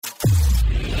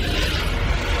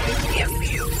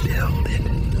founded,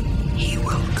 he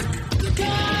will.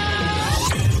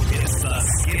 It's the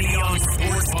Skinny on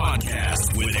Sports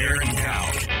Podcast with Aaron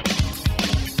Cowk.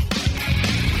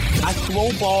 I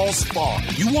throw balls far.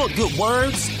 You want good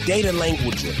words? Data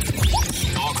language.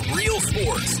 Talk real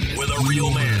sports with a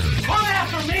real man. Come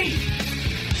after me!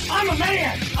 I'm a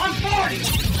man! I'm 40!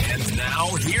 And now,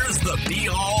 here's the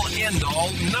be-all,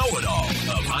 end-all, know-it-all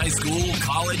of high school,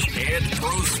 college, and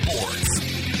pro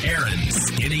sports. Aaron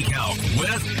Skinny Cowk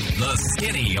with the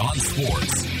Skinny on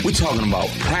Sports. We're talking about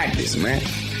practice, man.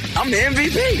 I'm the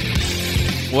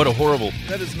MVP. What a horrible...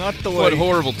 That is not the way. What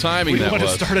horrible timing that want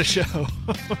was. to start a show.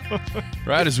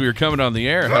 Right as we were coming on the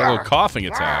air, I had a little coughing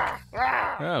attack.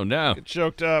 Oh, no. Get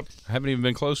choked up. I haven't even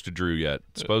been close to Drew yet.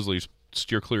 Supposedly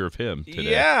steer clear of him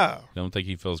today. Yeah. Don't think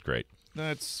he feels great.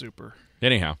 That's super.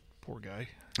 Anyhow. Poor guy.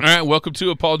 All right, welcome to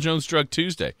a Paul Jones Drug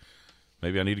Tuesday.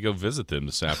 Maybe I need to go visit them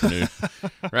this afternoon.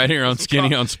 Right here on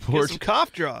Skinny on Sports. Get some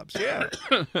cough drops, yeah.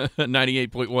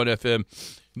 98.1 FM,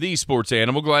 the sports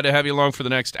animal. Glad to have you along for the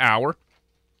next hour.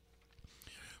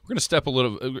 We're going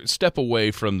to step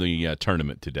away from the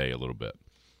tournament today a little bit.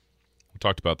 We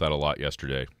talked about that a lot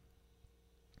yesterday.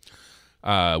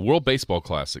 World Baseball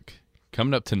Classic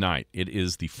coming up tonight. It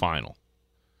is the final.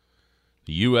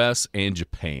 The U.S. and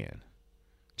Japan.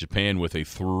 Japan with a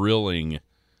thrilling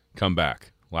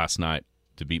comeback last night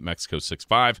to beat Mexico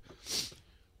 6-5.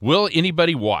 Will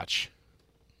anybody watch?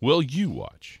 Will you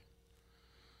watch?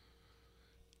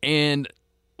 And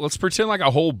let's pretend like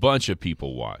a whole bunch of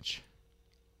people watch.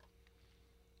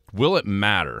 Will it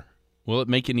matter? Will it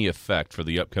make any effect for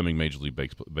the upcoming Major League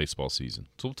Baseball season?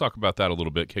 So we'll talk about that a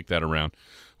little bit, kick that around.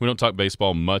 We don't talk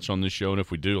baseball much on this show, and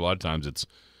if we do, a lot of times it's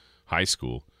high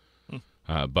school.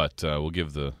 But we'll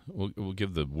give the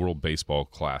World Baseball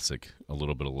Classic a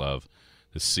little bit of love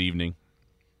this evening.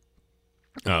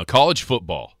 College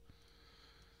football.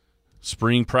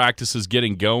 Spring practice is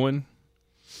getting going.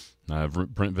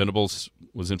 Brent Venables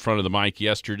was in front of the mic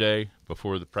yesterday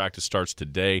before the practice starts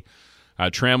today.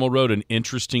 Trammell wrote an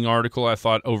interesting article, I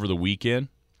thought, over the weekend,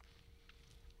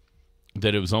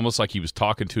 that it was almost like he was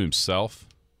talking to himself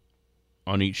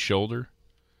on each shoulder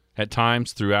at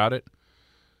times throughout it.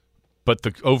 But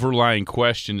the overlying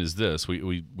question is this.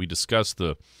 We discussed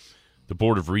the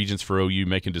Board of Regents for OU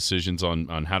making decisions on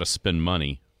how to spend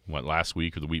money, last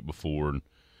week or the week before. And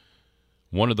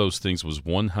one of those things was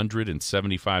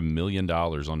 $175 million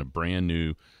on a brand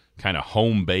new kind of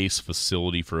home base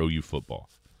facility for OU football.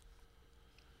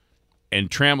 And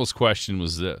Trammell's question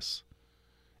was this.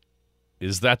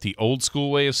 Is that the old school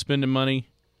way of spending money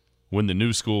when the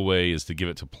new school way is to give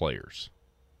it to players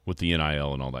with the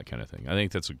NIL and all that kind of thing? I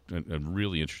think that's a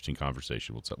really interesting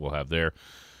conversation we'll have there.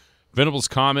 Venables'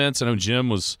 comments, I know Jim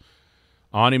was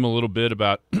on him a little bit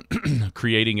about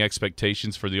creating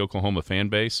expectations for the Oklahoma fan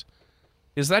base.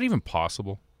 Is that even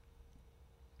possible?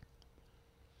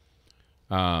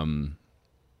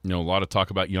 A lot of talk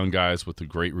about young guys with a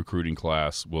great recruiting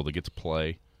class. Will they get to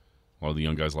play? A lot of the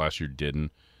young guys last year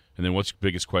didn't. And then what's the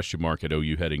biggest question mark at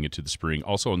OU heading into the spring?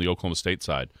 Also on the Oklahoma State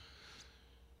side,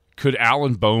 could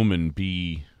Alan Bowman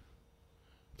be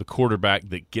the quarterback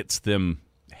that gets them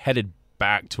headed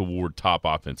back toward top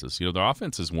offenses? Their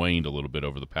offense has waned a little bit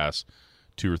over the past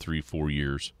 2 or 3, 4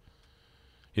 years.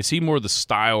 Is he more the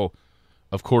style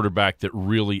of quarterback that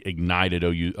really ignited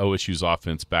OSU's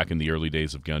offense back in the early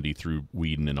days of Gundy through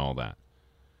Whedon and all that?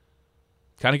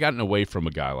 Kind of gotten away from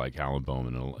a guy like Alan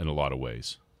Bowman in a lot of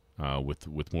ways,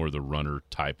 with more of the runner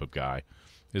type of guy.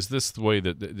 Is this the way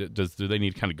that do they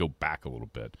need to kind of go back a little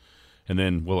bit? And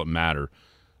then will it matter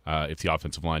if the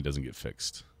offensive line doesn't get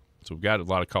fixed? So we've got a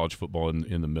lot of college football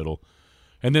in the middle.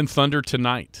 And then Thunder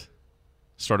tonight.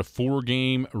 Start a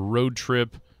 4-game road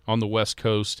trip on the West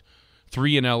Coast.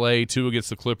 3 in L.A., 2 against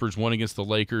the Clippers, 1 against the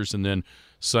Lakers, and then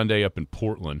Sunday up in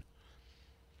Portland.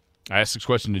 I asked this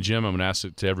question to Jim. I'm going to ask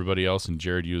it to everybody else, and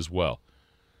Jared, you as well.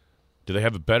 Do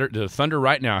the Thunder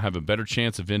right now have a better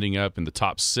chance of ending up in the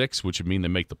top 6, which would mean they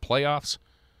make the playoffs,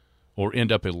 or end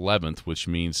up 11th, which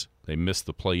means they miss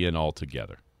the play-in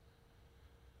altogether?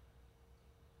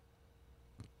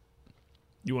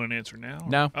 You want an answer now?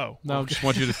 No. Oh. No, Okay. just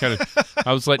want you to kind of –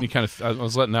 I was letting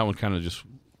that one kind of just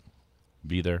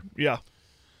be there. Yeah.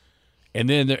 And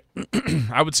then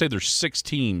I would say there's 6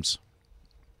 teams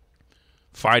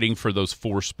fighting for those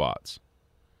 4 spots.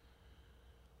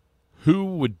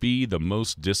 Who would be the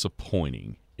most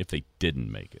disappointing if they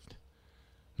didn't make it?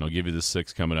 And I'll give you the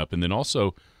 6 coming up. And then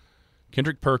also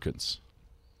Kendrick Perkins.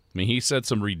 I mean, he said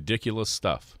some ridiculous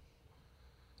stuff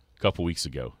a couple weeks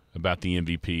ago about the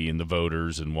MVP and the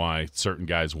voters and why certain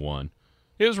guys won.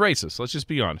 It was racist. Let's just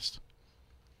be honest.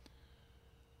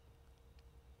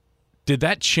 Did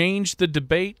that change the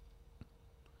debate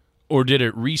Or did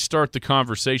it restart the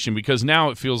conversation? Because now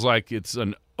it feels like it's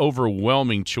an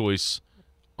overwhelming choice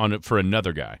for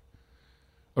another guy.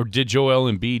 Or did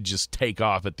Joel Embiid just take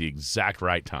off at the exact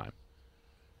right time?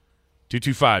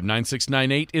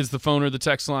 225-9698 is the phone or the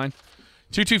text line.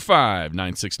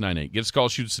 225-9698. Give us a call,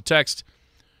 shoot us a text.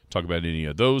 Talk about any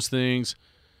of those things.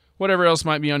 Whatever else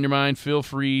might be on your mind, feel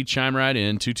free. Chime right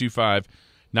in.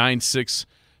 225-9698.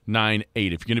 If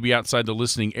you're going to be outside the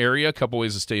listening area, a couple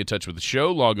ways to stay in touch with the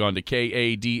show. Log on to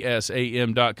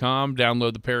kadsam.com.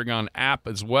 Download the Paragon app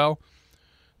as well.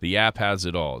 The app has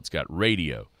it all. It's got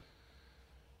radio.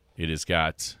 It has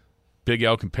got Big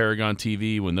Elk and Paragon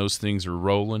TV when those things are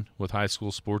rolling with high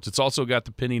school sports. It's also got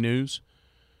the Penny News.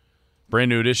 Brand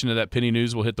new edition of that Penny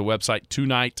News will hit the website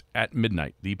tonight at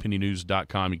midnight,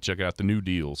 thepennynews.com. You can check out the new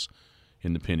deals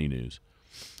in the Penny News.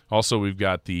 Also, we've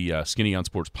got the Skinny on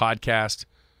Sports podcast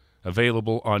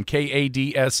available on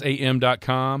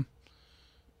kadsam.com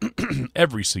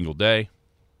every single day.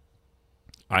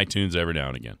 iTunes every now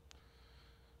and again.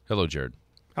 Hello, Jared.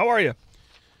 How are you?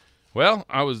 Well,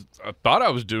 I thought I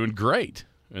was doing great,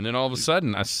 and then all of a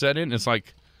sudden I set in. It's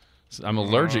like I'm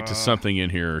allergic to something in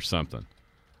here or something.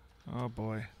 Oh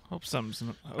boy. Hope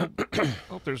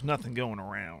there's nothing going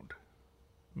around.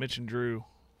 Mitch and Drew.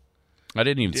 I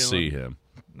didn't even see him.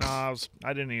 No,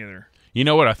 I didn't either. You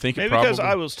know what I think? Maybe because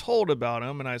I was told about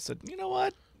him, and I said, you know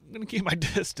what? I'm going to keep my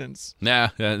distance. Nah,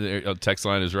 text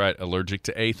line is right. Allergic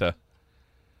to Atha.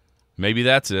 Maybe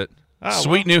that's it.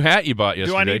 Sweet new hat you bought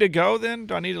yesterday. Do I need to go then?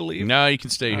 Do I need to leave? No, you can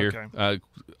stay here. Okay.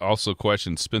 Also,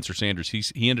 question Spencer Sanders.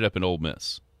 He ended up in Ole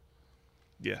Miss.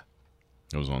 Yeah.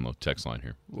 It was on the text line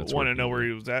here. Want to know where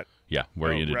he was at? Yeah,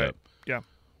 where he ended up. Yeah.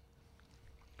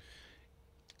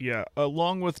 Yeah,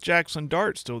 along with Jackson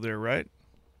Dart still there, right?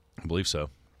 I believe so.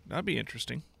 That'd be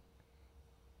interesting.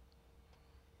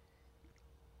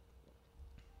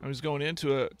 I was going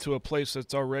into a place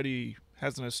that's already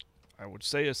has an, I would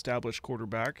say, established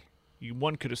quarterback.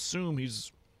 One could assume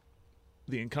he's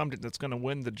the incumbent that's going to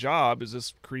win the job. Is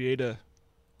this create a?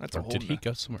 That's a whole. Did he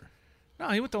go somewhere? No,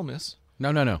 he went to Ole Miss.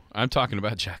 No. I'm talking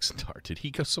about Jackson Dart. Did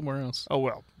he go somewhere else? Oh,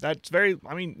 well, that's very –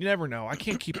 I mean, you never know. I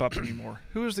can't keep up anymore.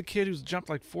 Who is the kid who's jumped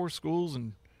like 4 schools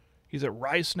and he's at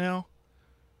Rice now?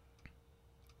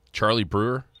 Charlie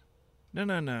Brewer?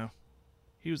 No.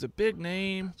 He was a big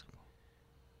name.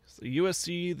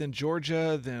 USC, then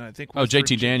Georgia, then I think –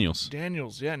 JT Daniels.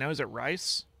 Daniels, yeah. Now he's at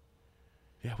Rice.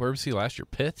 Yeah, where was he last year?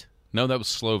 Pitt? No, that was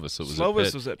Slovis.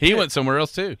 Slovis was at Pitt. He went somewhere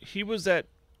else too. He was at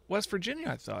West Virginia,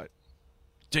 I thought.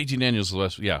 JT Daniels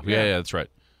was yeah, that's right.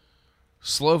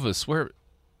 Slovis, where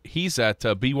he's at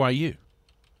BYU.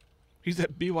 He's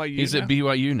at BYU. He's at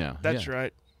BYU now. That's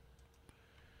right.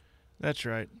 That's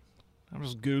right. I'm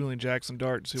just googling Jackson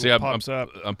Dart to see what pops up.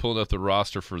 I'm pulling up the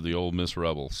roster for the Ole Miss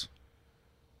Rebels.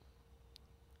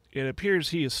 It appears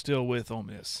he is still with Ole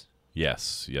Miss.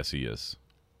 Yes, he is.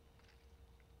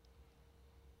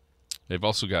 They've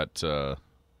also got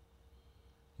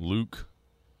Luke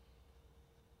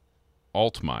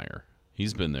Altmaier.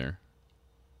 He's been there.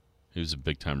 He was a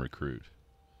big-time recruit.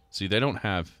 See, I don't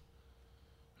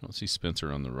see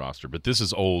Spencer on the roster, but this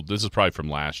is old. This is probably from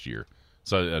last year,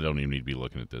 so I don't even need to be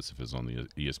looking at this if it's on the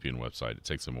ESPN website. It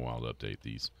takes them a while to update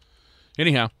these.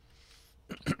 Anyhow,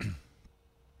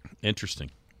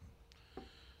 interesting.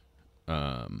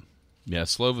 Yeah,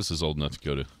 Slovis is old enough to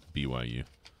go to BYU.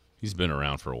 He's been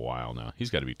around for a while now. He's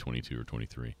got to be 22 or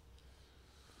 23.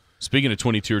 Speaking of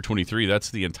 22 or 23,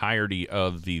 that's the entirety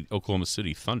of the Oklahoma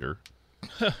City Thunder.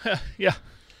 Yeah,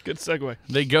 good segue.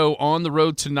 They go on the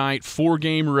road tonight,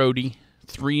 4-game roadie,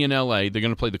 3 in L.A. They're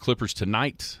going to play the Clippers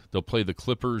tonight. They'll play the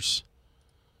Clippers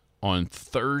on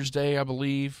Thursday, I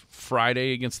believe,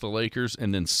 Friday against the Lakers,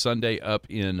 and then Sunday up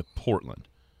in Portland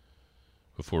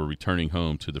before returning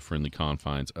home to the friendly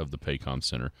confines of the Paycom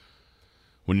Center.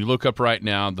 When you look up right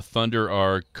now, the Thunder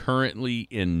are currently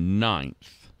in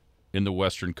 9th in the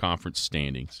Western Conference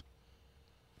standings.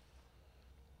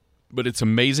 But it's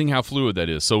amazing how fluid that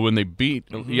is. So when they beat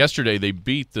yesterday,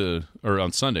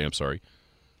 on Sunday,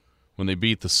 when they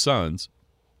beat the Suns,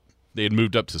 they had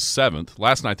moved up to 7th.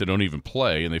 Last night they don't even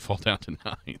play, and they fall down to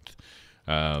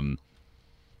 9th.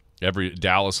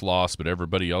 Dallas lost, but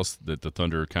everybody else that the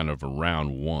Thunder kind of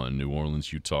around won. New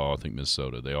Orleans, Utah, I think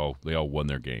Minnesota. They all won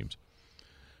their games.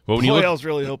 But when I was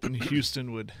really hoping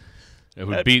Houston would. It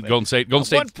would beat Golden State.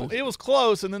 It was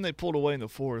close, and then they pulled away in the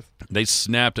 4th. They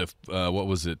snapped a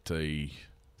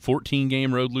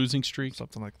 14-game road losing streak,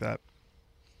 something like that.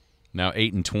 Now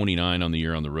 8-29 on the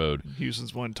year on the road.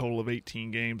 Houston's won a total of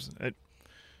 18 games.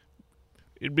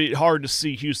 It'd be hard to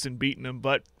see Houston beating them,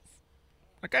 but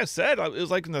like I said, it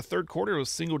was like in the third quarter, it was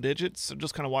single digits. So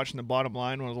just kind of watching the bottom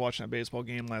line when I was watching that baseball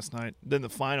game last night. Then the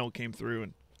final came through,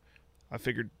 and I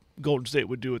figured Golden State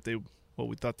would do what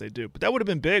we thought they'd do. But that would have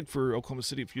been big for Oklahoma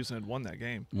City if Houston had won that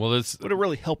game. Well, It would have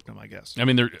really helped them, I guess. I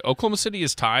mean, Oklahoma City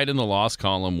is tied in the loss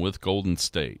column with Golden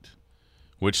State,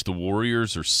 which the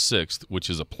Warriors are 6th, which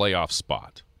is a playoff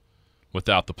spot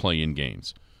without the play-in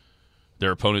games.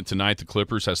 Their opponent tonight, the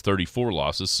Clippers, has 34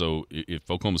 losses, so if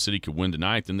Oklahoma City could win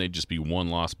tonight, then they'd just be one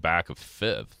loss back of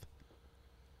 5th,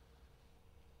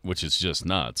 which is just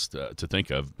nuts to think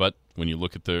of. But when you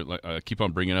look at I keep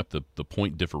on bringing up the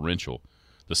point differential,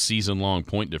 the season-long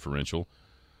point differential,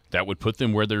 that would put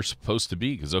them where they're supposed to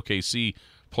be because OKC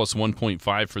plus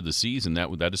 1.5 for the season, that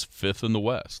is 5th in the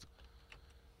West.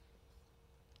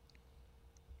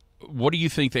 What do you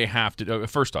think they have to do?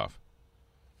 First off,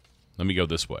 let me go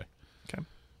this way. Okay.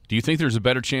 Do you think there's a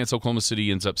better chance Oklahoma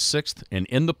City ends up 6th and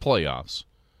in the playoffs,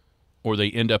 or they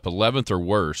end up 11th or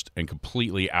worst and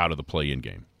completely out of the play-in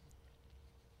game?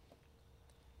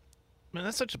 Man,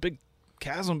 that's such a big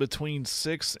chasm between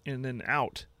 6 and then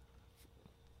out.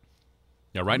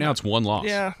 Yeah, right now it's one loss.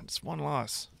 Yeah, it's one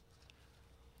loss.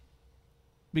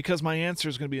 Because my answer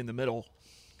is going to be in the middle.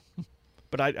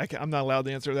 But I'm not allowed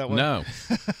to answer that way. No.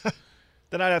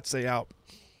 Then I'd have to say out.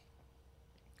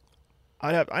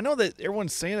 I know that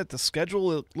everyone's saying that the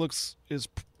schedule is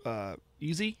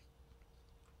easy.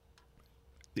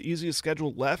 The easiest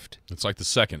schedule left. It's like the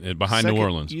second behind New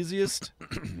Orleans. Easiest.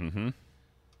 Mm-hmm.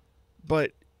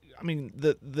 But I mean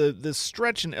the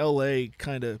stretch in LA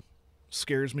kind of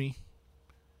scares me.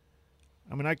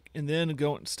 I mean and then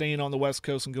staying on the West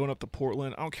Coast and going up to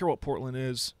Portland. I don't care what Portland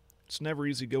is. It's never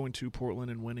easy going to Portland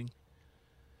and winning.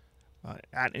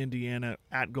 At Indiana,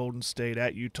 at Golden State,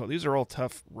 at Utah. These are all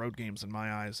tough road games in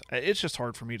my eyes. It's just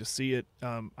hard for me to see it.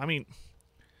 I mean,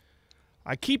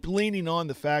 I keep leaning on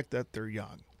the fact that they're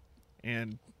young,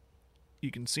 and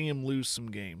you can see them lose some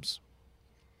games.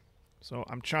 So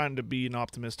I'm trying to be an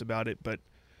optimist about it, but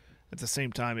at the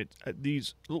same time,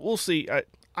 we'll see.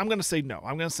 I'm going to say no.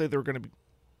 I'm going to say they're going to be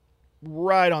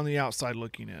right on the outside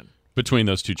looking in. Between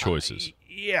those two choices.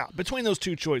 Yeah, between those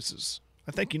two choices.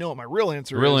 I think you know what my real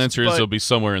answer is. The real answer is they'll be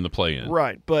somewhere in the play-in.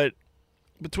 Right, but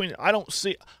I don't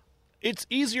see – it's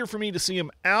easier for me to see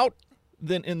them out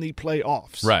than in the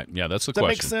playoffs. Right, yeah, that's the question.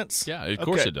 question. Does that make sense? Yeah, of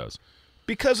course it does.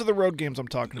 Because of the road games I'm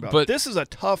talking about. But this is a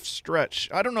tough stretch.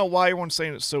 I don't know why everyone's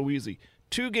saying it's so easy.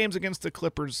 2 games against the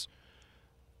Clippers,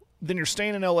 then you're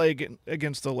staying in L.A.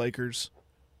 against the Lakers.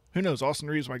 Who knows? Austin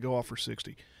Reeves might go off for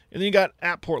 60. And then you got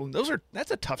at Portland.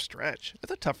 That's a tough stretch.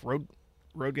 That's a tough road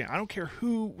game. I don't care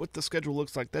what the schedule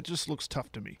looks like. That just looks tough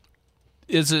to me.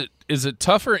 Is it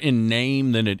tougher in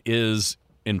name than it is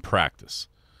in practice?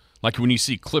 Like when you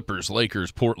see Clippers,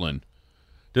 Lakers, Portland,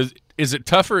 is it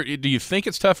tougher? Do you think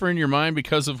it's tougher in your mind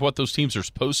because of what those teams are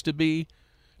supposed to be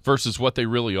versus what they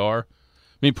really are?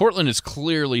 I mean, Portland has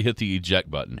clearly hit the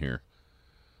eject button here.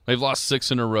 They've lost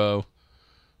 6 in a row.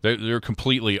 They're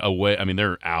completely away. I mean,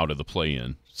 they're out of the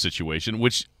play-in situation,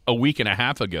 which a week and a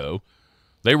half ago,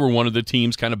 they were one of the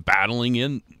teams kind of battling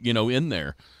in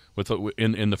there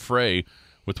in the fray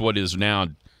with what is now.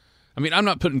 I mean, I'm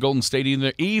not putting Golden State in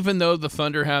there, even though the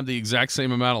Thunder have the exact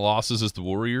same amount of losses as the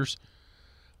Warriors.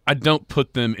 I don't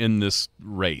put them in this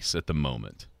race at the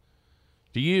moment.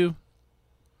 Do you?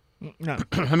 No.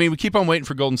 I mean, we keep on waiting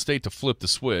for Golden State to flip the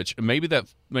switch, and maybe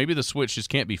the switch just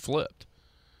can't be flipped.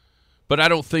 But I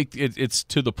don't think it's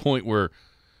to the point where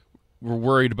we're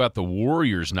worried about the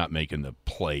Warriors not making the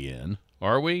play-in,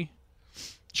 are we?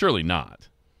 Surely not.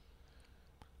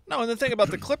 No, and the thing about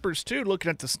the Clippers, too,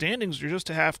 looking at the standings, you're just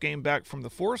a half game back from the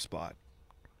 4 spot.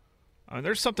 I mean,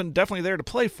 there's something definitely there to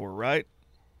play for, right?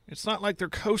 It's not like they're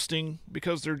coasting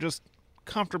because they're just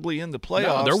comfortably in the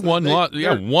playoffs. No,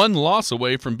 they're one loss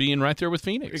away from being right there with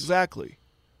Phoenix. Exactly.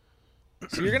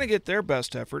 So you're going to get their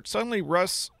best effort. Suddenly,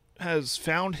 Russ has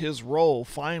found his role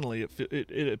finally.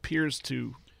 It appears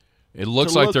to. It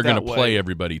looks like they're going to play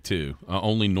everybody too.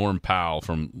 Only Norm Powell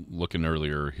from listening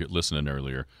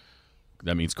earlier.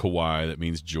 That means Kawhi. That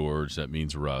means George. That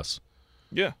means Russ.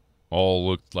 Yeah. All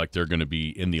look like they're going to be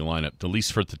in the lineup, at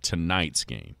least for tonight's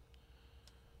game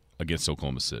against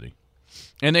Oklahoma City.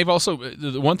 And they've also,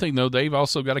 the one thing though, they've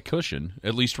also got a cushion,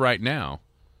 at least right now,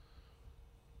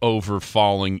 over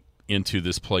falling into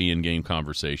this play-in game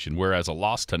conversation. Whereas a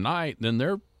loss tonight, then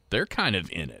they're kind of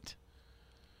in it.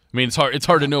 I mean, it's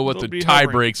hard to know what the tie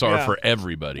breaks are for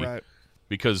everybody, right?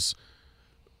 Because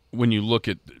when you look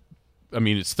at, I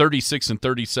mean, it's 36 and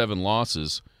 37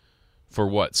 losses for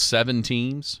what, 7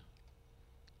 teams?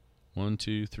 1,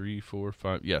 2, 3, 4,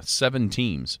 5. Yeah, 7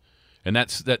 teams, and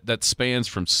that spans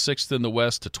from 6th in the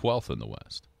West to 12th in the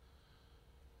West.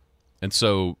 And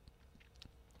so,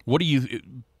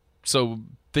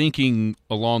 thinking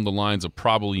along the lines of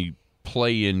probably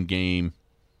play-in game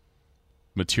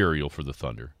material for the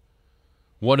Thunder,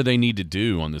 what do they need to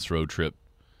do on this road trip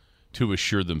to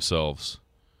assure themselves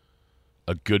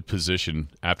a good position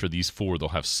after these 4? They'll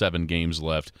have 7 games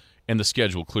left, and the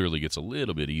schedule clearly gets a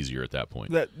little bit easier at that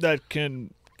point. That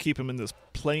can keep them in this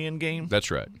play-in game?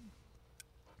 That's right.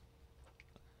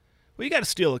 Well, you got to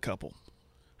steal a couple.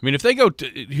 I mean, if they go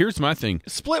here's my thing.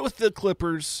 Split with the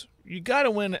Clippers. You got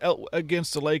to win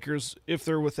against the Lakers if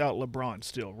they're without LeBron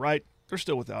still, right? They're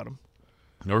still without him.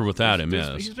 Or without him,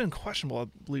 yes. He's been questionable, I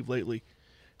believe, lately.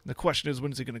 And the question is,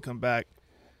 when is he going to come back?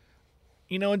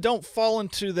 And don't fall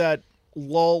into that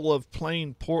lull of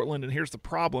playing Portland. And here's the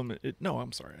problem. No,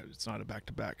 I'm sorry. It's not a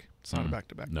back-to-back. It's not a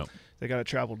back-to-back. No. They got a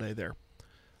travel day there.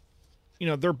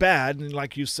 They're bad, and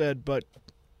like you said, but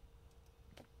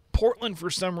Portland, for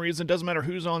some reason, doesn't matter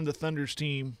who's on the Thunder's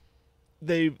team,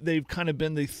 they've kind of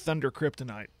been the Thunder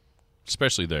kryptonite.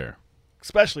 Especially there,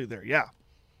 yeah.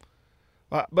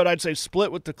 But I'd say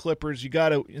split with the Clippers.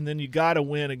 And then you gotta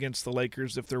win against the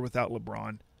Lakers if they're without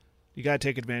LeBron. You gotta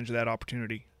take advantage of that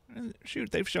opportunity. And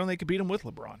shoot, they've shown they could beat them with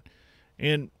LeBron.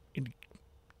 And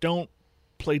don't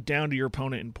play down to your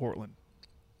opponent in Portland.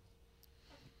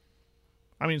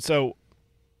 I mean, so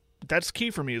that's key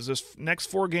for me. Is this next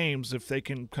 4 games if they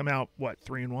can come out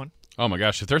 3-1? Oh my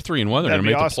gosh, if they're 3-1, they're going to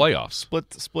make awesome. the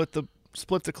playoffs.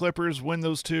 Split the Clippers, win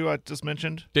those 2 I just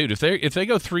mentioned. Dude, if they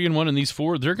go 3-1 in these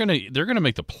 4, they're gonna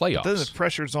make the playoffs. Then the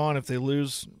pressure's on if they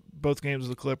lose both games of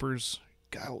the Clippers.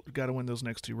 Got to win those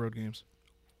next 2 road games.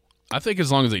 I think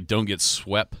as long as they don't get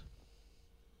swept,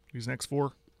 these next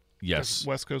 4, yes,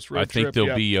 West Coast road I think trip,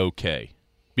 they'll be okay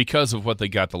because of what they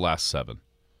got the last 7.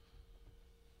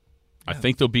 I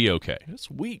think they'll be okay. This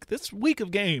week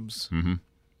of games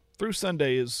through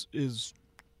Sunday is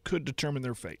could determine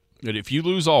their fate. And if you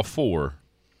lose all 4,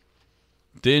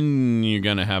 then you're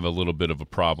going to have a little bit of a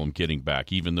problem getting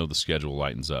back, even though the schedule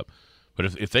lightens up. But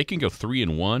if they can go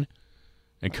 3-1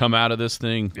 and come out of this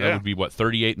thing, that would be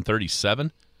 38-37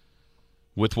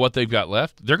 with what they've got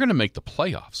left. They're going to make the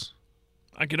playoffs.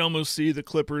 I can almost see the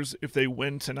Clippers if they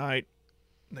win tonight.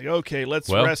 Let's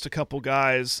rest a couple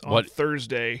guys on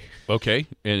Thursday. Okay,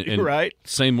 and right.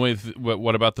 Same way.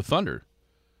 What about the Thunder?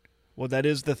 Well, that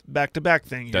is the back-to-back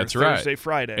thing here. That's Thursday, right.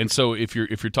 Friday. And so if you're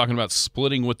talking about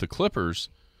splitting with the Clippers,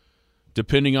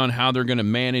 depending on how they're going to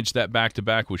manage that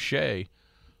back-to-back with Shea,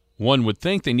 one would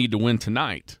think they need to win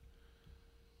tonight,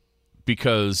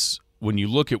 because when you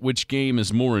look at which game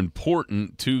is more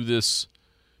important to this,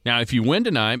 now if you win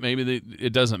tonight, maybe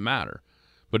it doesn't matter.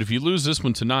 But if you lose this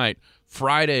one tonight,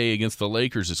 Friday against the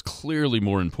Lakers is clearly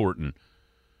more important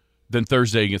than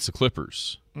Thursday against the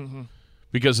Clippers. Mm-hmm.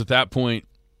 Because at that point,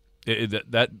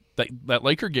 that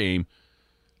Laker game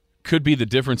could be the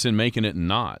difference in making it and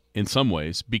not in some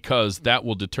ways, because that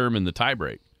will determine the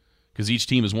tiebreak, because each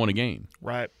team has won a game.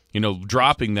 Right.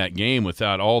 Dropping that game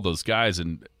without all those guys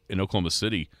in Oklahoma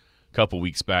City a couple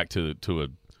weeks back to a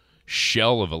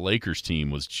shell of a Lakers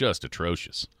team was just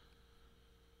atrocious.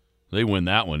 They win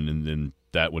that one, and then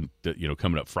that one,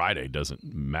 coming up Friday doesn't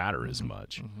matter as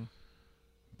much. Mm-hmm.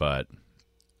 But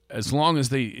as long as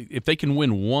if they can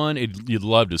win 1, you'd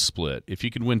love to split. If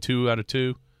you can win 2 out of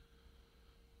 2,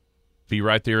 be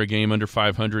right there a game under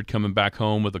 500, coming back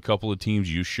home with a couple of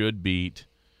teams you should beat.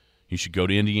 You should go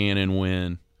to Indiana and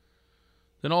win.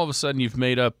 Then all of a sudden you've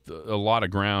made up a lot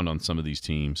of ground on some of these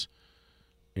teams,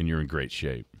 and you're in great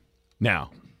shape.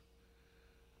 Now,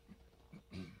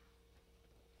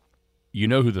 you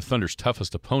know who the Thunder's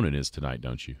toughest opponent is tonight,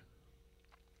 don't you?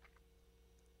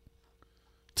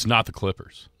 It's not the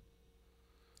Clippers.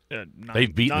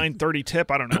 They've beaten 9:30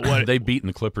 tip. I don't know what they've beaten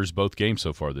the Clippers both games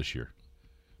so far this year.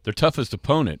 Their toughest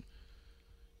opponent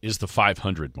is the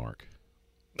 500 mark.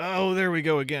 Oh, there we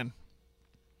go again.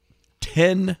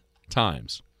 10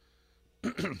 times.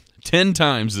 10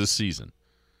 times this season.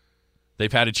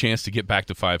 They've had a chance to get back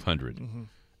to 500,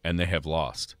 and they have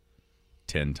lost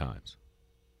 10 times.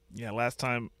 Yeah, last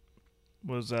time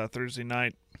was Thursday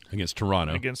night against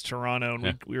Toronto.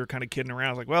 And we were kind of kidding around.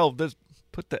 I was like, well,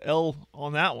 put the L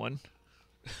on that one,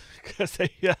 because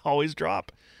they always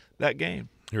drop that game.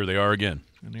 Here they are again.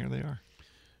 And here they are.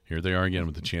 Here they are again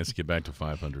with the chance to get back to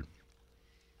 500.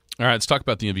 All right, let's talk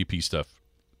about the MVP stuff.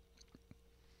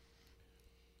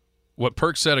 What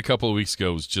Perk said a couple of weeks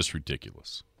ago was just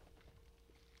ridiculous.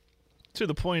 To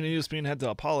the point ESPN had to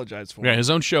apologize for. Yeah, his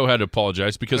own show had to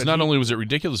apologize because not only was it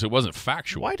ridiculous, it wasn't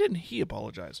factual. Why didn't he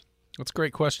apologize? That's a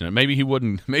great question. Maybe he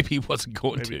wouldn't. Maybe he wasn't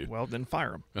going to. Well, then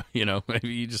fire him.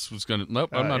 Maybe he just was going to.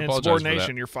 Nope, I'm not in apologizing for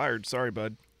that. You're fired. Sorry,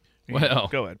 bud. Well,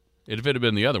 go ahead. If it had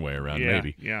been the other way around,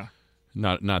 maybe. Yeah.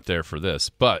 not there for this.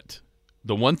 But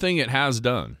the one thing it has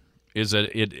done is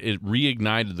that it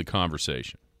reignited the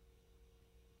conversation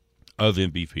of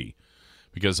MVP.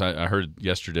 Because I heard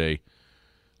yesterday,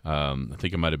 I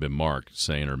think it might have been Mark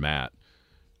saying, or Matt,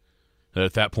 that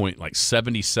at that point, like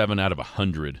 77 out of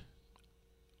 100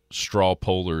 straw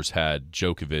pollers had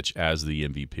Djokovic as the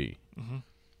MVP. Mm-hmm.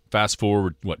 Fast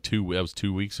forward, that was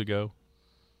 2 weeks ago?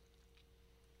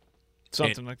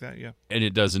 Something like that, yeah. And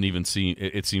it doesn't even seem –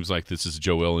 it seems like this is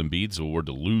Joel Embiid's award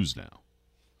to lose now.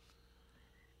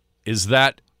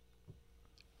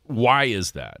 Why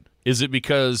is that? Is it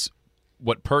because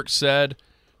what Perk said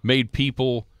made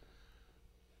people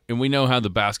 – and we know how the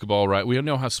basketball, right? We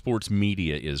know how sports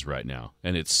media is right now,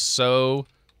 and it's so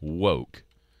woke.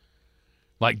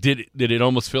 Like, did it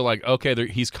almost feel like, okay,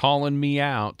 he's calling me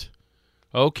out.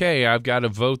 Okay, I've got to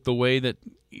vote the way that –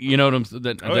 you know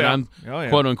what I'm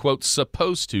quote unquote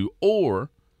supposed to, or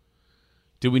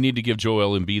do we need to give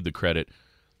Joel Embiid the credit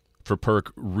for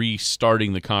Perk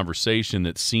restarting the conversation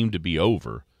that seemed to be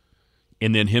over,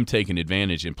 and then him taking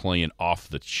advantage and playing off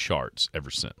the charts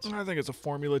ever since? I think it's a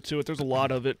formula to it. There's a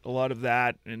lot of it, a lot of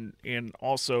that, and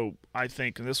also I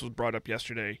think, and this was brought up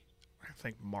yesterday, I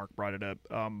think Mark brought it up.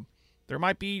 There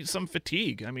might be some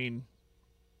fatigue. I mean.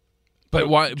 But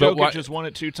why? Jokic has won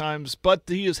it 2 times, but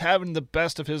he is having the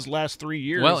best of his last 3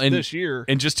 years this year.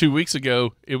 And just 2 weeks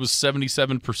ago, it was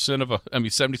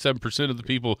 77% of the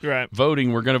people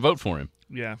voting were going to vote for him.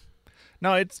 Yeah,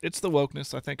 no, it's the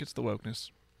wokeness. I think it's the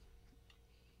wokeness.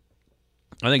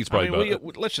 I think it's probably it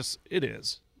is.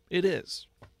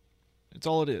 It's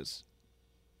all it is.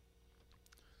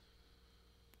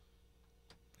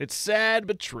 It's sad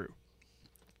but true.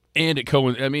 And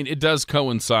it does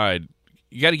coincide.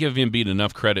 You got to give Embiid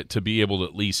enough credit to be able to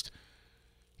at least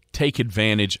take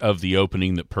advantage of the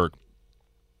opening that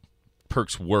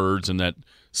Perk's words and that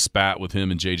spat with him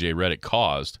and J.J. Redick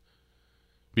caused.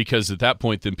 Because at that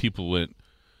point, then people went,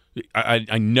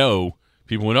 I know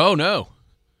people went, oh, no.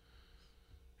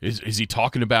 Is he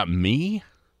talking about me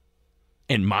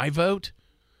and my vote?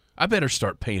 I better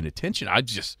start paying attention.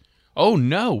 Oh,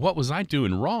 no, what was I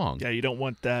doing wrong? Yeah, you don't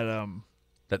want that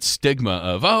that stigma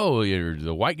of, oh, you're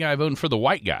the white guy voting for the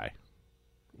white guy.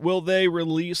 Will they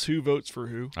release who votes for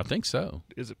who? I think so.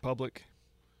 Is it public?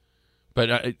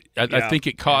 But I think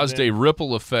it caused a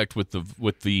ripple effect with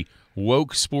the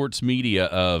woke sports media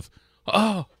of,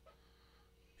 oh,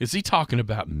 is he talking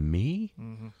about me?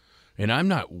 Mm-hmm. And I'm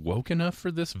not woke enough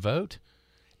for this vote?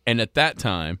 And at that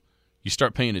time, you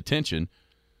start paying attention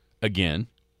again,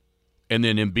 and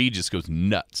then Embiid just goes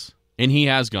nuts. And he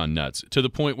has gone nuts to the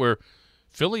point where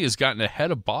Philly has gotten ahead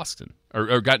of Boston,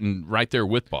 or gotten right there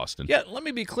with Boston. Yeah, let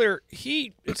me be clear.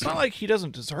 It's not like he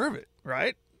doesn't deserve it,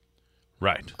 right?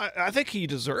 Right. I think he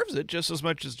deserves it just as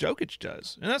much as Jokic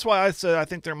does. And that's why I said I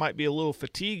think there might be a little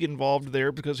fatigue involved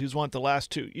there because he's won it the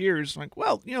last 2 years. Like,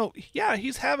 well, yeah,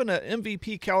 he's having an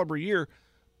MVP caliber year,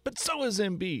 but so is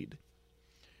Embiid.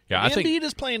 Yeah, Embiid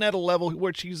is playing at a level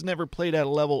which he's never played at a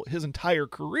level his entire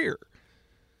career.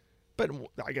 But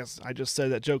I guess I just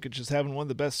said that Jokic is having one of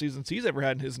the best seasons he's ever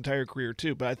had in his entire career,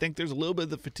 too. But I think there's a little bit of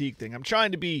the fatigue thing. I'm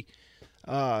trying to be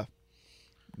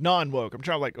non-woke. I'm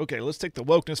trying to okay, let's take the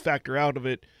wokeness factor out of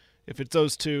it if it's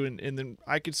those two. And then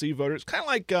I could see voters. Kind of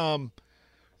like it's kind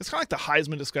of like the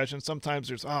Heisman discussion. Sometimes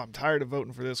there's, I'm tired of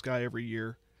voting for this guy every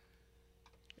year.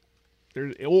 But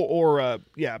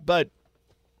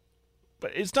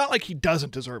it's not like he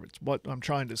doesn't deserve it. It's what I'm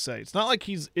trying to say. It's not like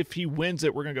if he wins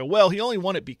it, we're going to go, well, he only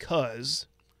won it because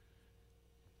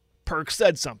Perk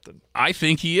said something. I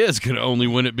think he is going to only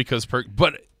win it because Perk.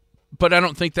 But I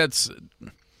don't think that's.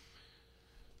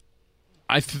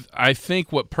 I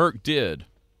think what Perk did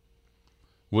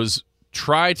was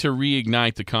try to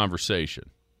reignite the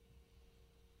conversation.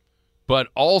 But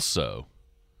also,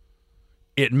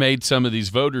 it made some of these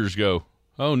voters go,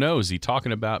 oh no, is he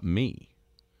talking about me?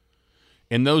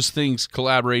 And those things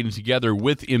collaborating together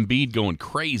with Embiid going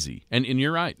crazy. And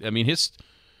you're right. I mean,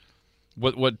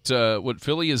 what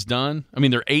Philly has done, I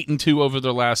mean, they're 8-2 over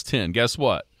their last 10. Guess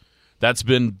what? That's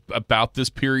been about this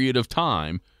period of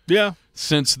time. Yeah.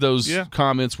 Since those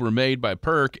comments were made by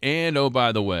Perk. And, oh,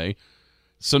 by the way,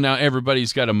 so now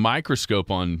everybody's got a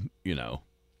microscope on,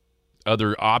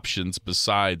 other options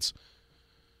besides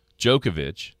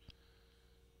Jokic.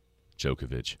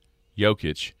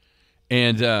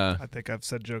 And I think I've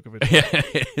said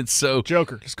Djokovic. And so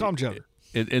Joker, just call him Joker.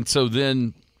 And so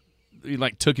then he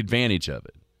took advantage of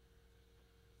it.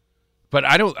 But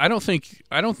I don't think this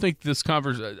I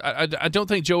don't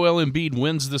think Joel Embiid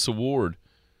wins this award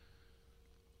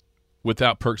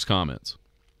without Perk's comments,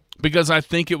 because I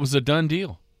think it was a done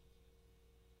deal.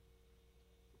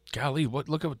 Golly, look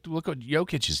what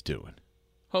Jokic is doing.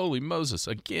 Holy Moses,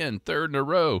 again, third in a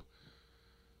row.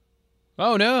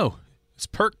 Oh, no. Is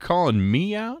Perk calling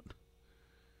me out?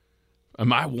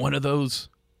 Am I one of those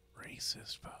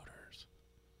racist voters?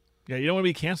 Yeah, you don't want to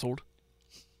be canceled.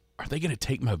 Are they going to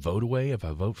take my vote away if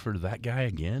I vote for that guy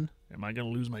again? Am I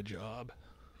going to lose my job?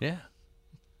 Yeah.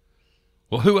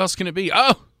 Well, who else can it be?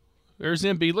 Oh, there's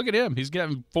Embiid. Look at him. He's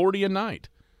getting 40 a night.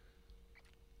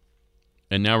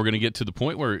 And now we're going to get to the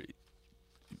point where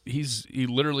he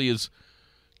literally is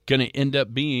going to end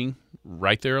up being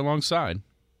right there alongside.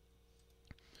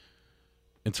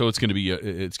 And so it's going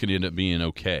to end up being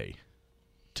okay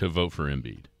to vote for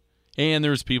Embiid. And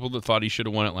there's people that thought he should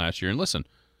have won it last year. And listen,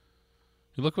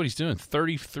 look what he's doing.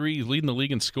 33, leading the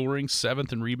league in scoring,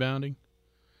 7th in rebounding.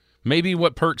 Maybe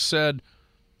what Perk said,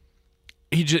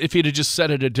 if he'd have just said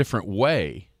it a different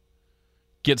way,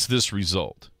 gets this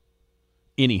result.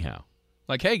 Anyhow.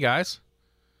 Like, hey, guys,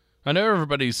 I know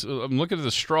I'm looking at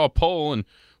the straw poll, and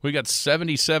we got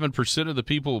 77% of the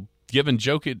people giving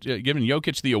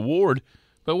Jokic the award.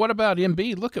 But what about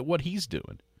Embiid? Look at what he's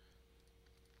doing.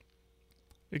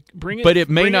 Bring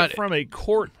it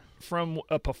from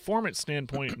a performance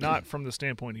standpoint, not from the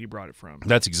standpoint he brought it from.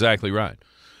 That's exactly right.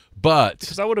 But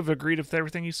because I would have agreed with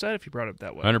everything he said if he brought it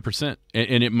that way. 100%.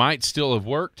 And it might still have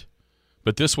worked,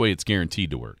 but this way it's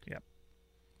guaranteed to work. Yeah.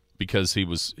 Because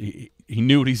he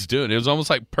knew what he's doing. It was almost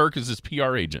like Perk is his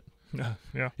PR agent.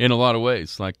 Yeah. In a lot of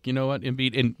ways. Like, you know what,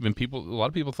 Embiid, and a lot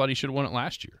of people thought he should have won it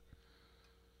last year.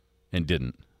 And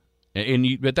didn't.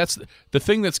 But that's the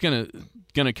thing that's gonna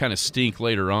kind of stink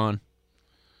later on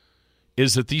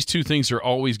is that these two things are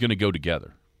always going to go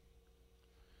together.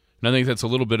 And I think that's a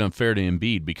little bit unfair to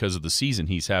Embiid because of the season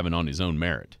he's having on his own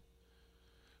merit.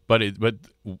 But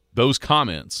those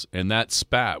comments and that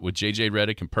spat with J.J.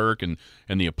 Redick and Perk and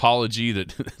the apology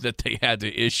that they had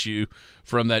to issue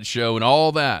from that show and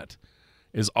all that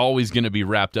is always going to be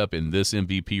wrapped up in this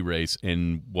MVP race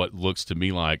and what looks to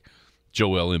me like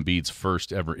Joel Embiid's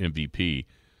first ever MVP.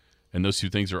 And those two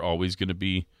things are always going to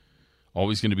be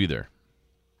there,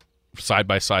 side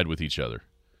by side with each other.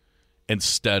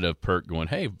 Instead of Perk going,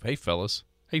 hey fellas,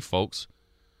 hey folks,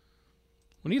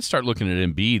 we need to start looking at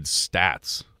Embiid's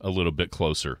stats a little bit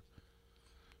closer.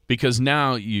 Because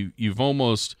now you've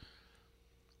almost,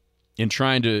 in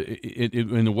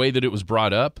the way that it was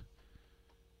brought up,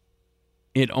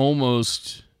 it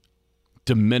almost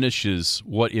diminishes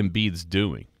what Embiid's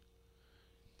doing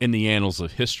in the annals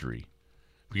of history.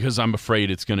 Because I'm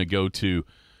afraid it's going to go to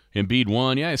Embiid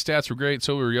won. Yeah, his stats were great,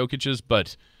 so were Jokic's,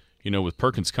 but with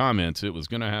Perkins' comments, it was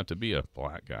going to have to be a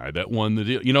black guy that won the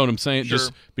deal. You know what I'm saying? Sure.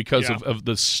 Just because of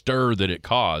the stir that it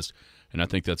caused. And I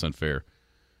think that's unfair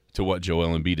to what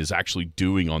Joel Embiid is actually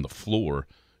doing on the floor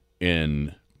and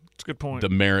that's a good point. The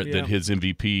merit that his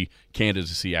MVP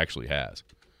candidacy actually has.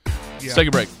 Yeah. Let's take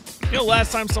a break.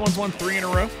 Last time someone's won 3 in a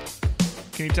row?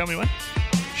 Can you tell me when?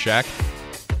 Shaq?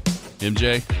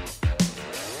 MJ?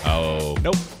 Oh.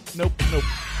 Nope.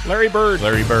 Larry Bird.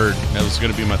 That was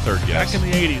going to be my third guess. Back in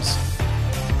the 80s.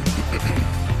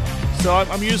 So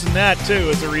I'm using that,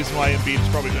 too, as a reason why Embiid is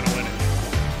probably going to win it.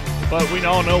 But we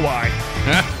all know why.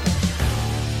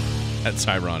 That's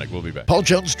ironic. We'll be back. Paul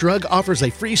Jones Drug offers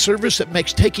a free service that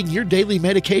makes taking your daily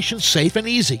medications safe and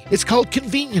easy. It's called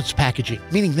convenience packaging,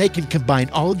 meaning they can combine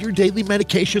all your daily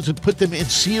medications and put them in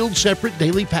sealed, separate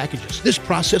daily packages. This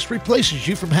process replaces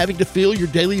you from having to fill your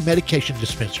daily medication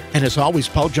dispenser. And as always,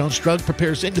 Paul Jones Drug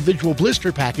prepares individual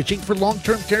blister packaging for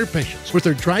long-term care patients. With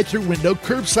their drive-through window,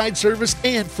 curbside service,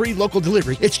 and free local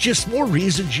delivery, it's just more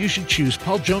reasons you should choose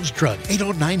Paul Jones Drug,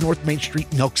 809 North Main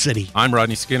Street in Elk City. I'm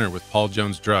Rodney Skinner with Paul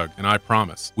Jones Drug, and I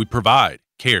promise we provide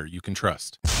care you can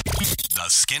trust. The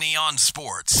Skinny on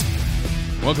Sports.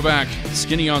 Welcome back.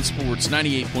 Skinny on Sports,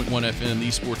 98.1 FM,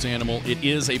 the sports animal. It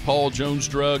is a Paul Jones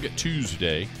Drug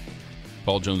Tuesday.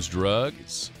 Paul Jones Drug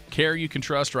is care you can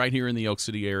trust right here in the Elk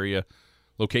City area,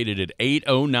 located at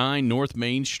 809 North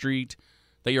Main Street.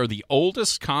 They are the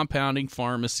oldest compounding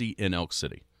pharmacy in Elk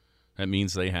City. That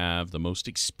means they have the most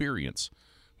experience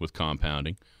with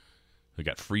compounding. They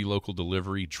got free local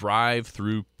delivery,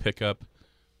 drive-through pickup,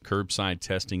 curbside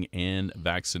testing, and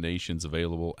vaccinations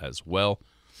available as well.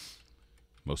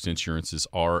 Most insurances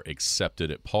are accepted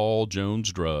at Paul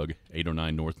Jones Drug,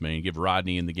 809 North Main. Give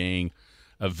Rodney and the gang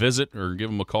a visit or give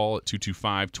them a call at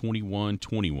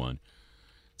 225-2121.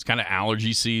 It's kind of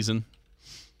allergy season.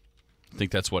 I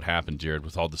think that's what happened, Jared,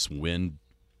 with all this wind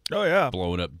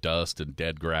blowing up dust and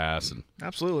dead grass. And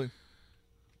absolutely.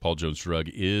 Paul Jones Drug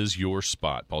is your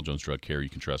spot. Paul Jones Drug care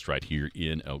you can trust right here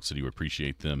in Elk City. We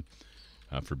appreciate them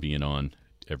for being on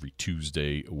every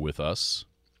Tuesday with us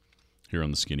here on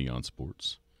the Skinny on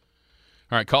Sports.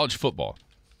 All right, college football.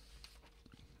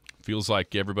 Feels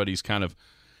like everybody's kind of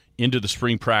into the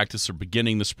spring practice or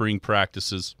beginning the spring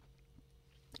practices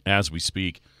as we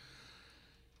speak.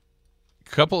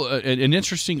 An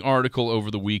interesting article over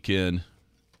the weekend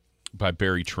by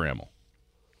Barry Trammell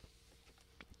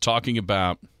talking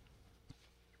about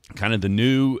kind of the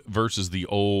new versus the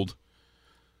old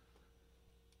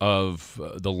of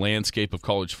the landscape of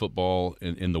college football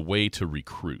and the way to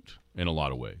recruit in a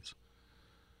lot of ways.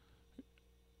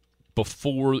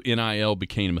 Before NIL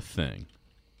became a thing,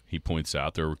 he points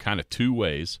out there were kind of two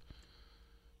ways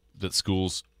that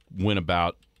schools went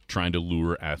about trying to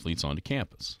lure athletes onto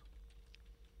campus.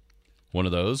 One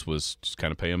of those was just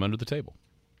kind of pay them under the table.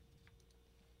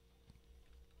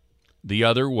 The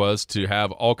other was to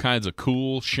have all kinds of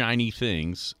cool, shiny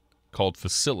things called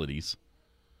facilities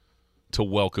to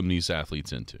welcome these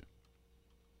athletes into.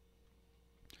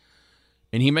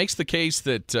 And he makes the case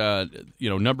that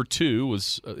number two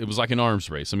was like an arms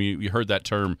race. I mean, you heard that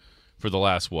term for the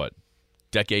last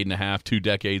decade and a half, 2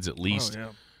 decades at least.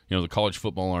 Oh, yeah. The college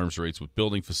football arms race with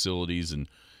building facilities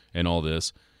and all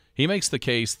this. He makes the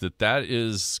case that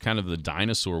is kind of the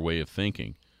dinosaur way of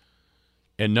thinking.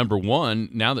 And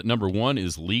now that number one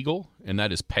is legal and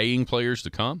that is paying players to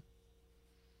come,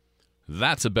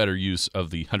 that's a better use of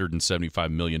the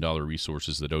 $175 million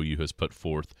resources that OU has put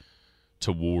forth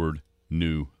toward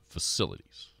new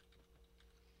facilities.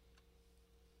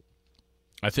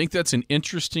 I think that's an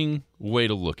interesting way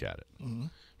to look at it. Mm-hmm.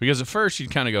 Because at first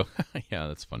you'd kind of go, yeah,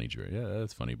 that's funny, Jerry. Yeah,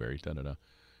 that's funny, Barry. Da-da-da.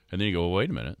 And then you go, well, wait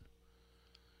a minute.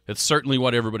 It's certainly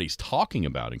what everybody's talking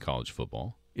about in college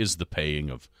football is the paying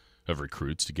of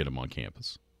recruits to get them on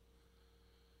campus.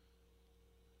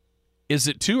 Is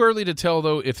it too early to tell,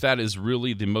 though, if that is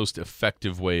really the most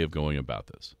effective way of going about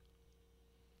this?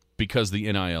 Because the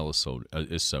NIL is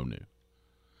so new.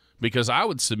 Because I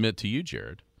would submit to you,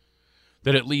 Jared,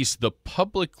 that at least the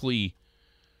publicly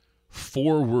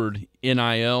forward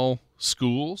NIL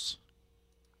schools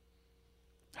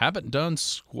haven't done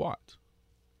squat.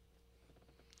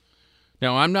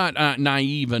 Now, I'm not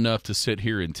naive enough to sit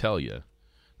here and tell you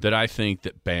that I think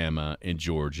that Bama and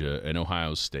Georgia and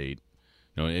Ohio State,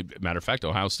 matter of fact,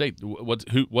 Ohio State,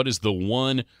 what is the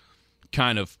one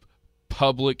kind of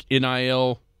public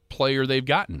NIL player they've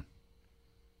gotten?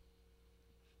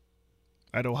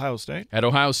 At Ohio State? At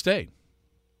Ohio State.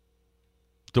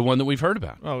 The one that we've heard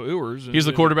about. Oh, Ewers. He's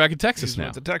the quarterback at Texas now.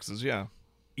 He's at Texas, yeah.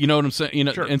 You know what I'm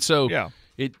saying? Sure. And so yeah.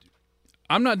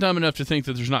 I'm not dumb enough to think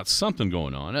that there's not something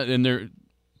going on.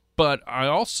 But I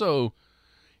also,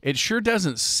 it sure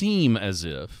doesn't seem as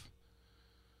if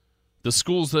the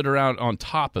schools that are out on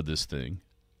top of this thing,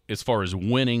 as far as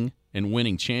winning and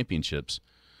winning championships,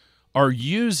 are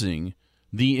using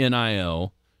the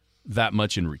NIL that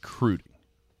much in recruiting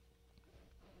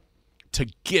to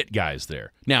get guys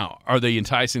there. Now, are they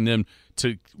enticing them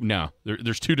to – now,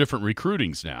 there's two different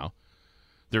recruitings now.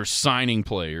 There's signing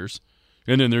players,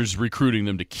 and then there's recruiting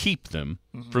them to keep them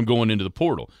from going into the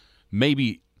portal.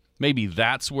 Maybe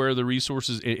that's where the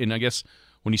resources – and I guess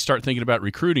when you start thinking about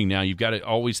recruiting now, you've got to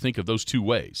always think of those two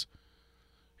ways.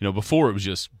 Before it was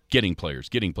just getting players,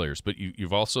 but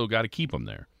you've also got to keep them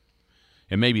there.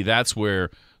 And maybe that's where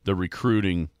the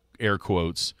recruiting, air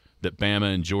quotes, that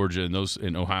Bama and Georgia and those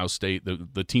in Ohio State,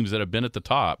 the teams that have been at the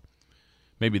top,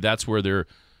 maybe that's where they're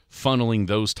funneling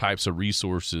those types of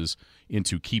resources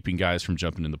into keeping guys from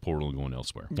jumping in the portal and going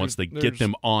elsewhere once they get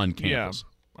them on campus.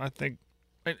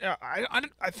 Yeah,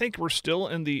 I think we're still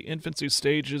in the infancy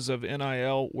stages of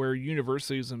NIL where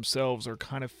universities themselves are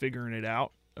kind of figuring it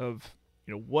out of,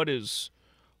 what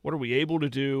are we able to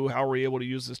do? How are we able to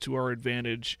use this to our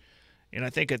advantage? And I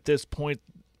think at this point,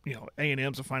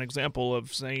 A&M's a fine example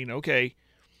of saying, okay,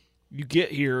 you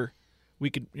get here,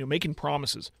 we could, making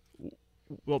promises.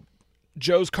 Well,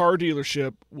 Joe's car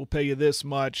dealership will pay you this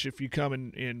much if you come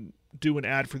and do an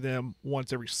ad for them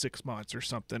once every 6 months or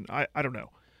something. I don't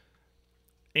know.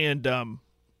 And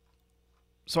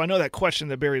so I know that question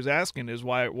that Barry's asking is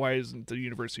why isn't the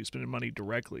university spending money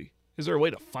directly? Is there a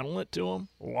way to funnel it to them,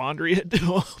 laundry it to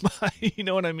them? You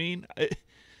know what I mean?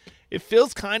 It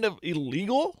feels kind of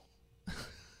illegal.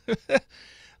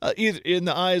 In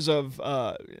the eyes of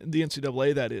the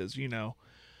NCAA, that is,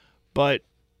 but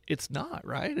it's not,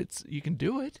 right? You can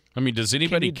do it. I mean, does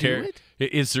anybody care?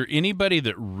 Is there anybody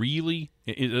that really,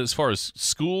 as far as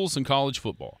schools and college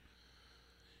football,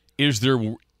 is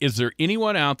there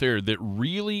anyone out there that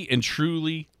really and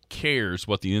truly cares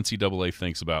what the NCAA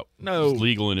thinks about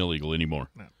legal and illegal anymore?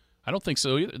 No. I don't think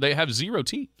so either. They have zero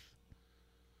teeth.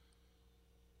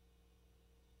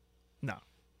 No.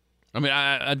 I mean,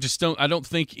 I don't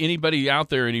think anybody out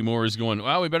there anymore is going,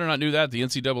 well, we better not do that. The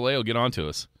NCAA will get onto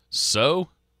us. So,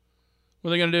 what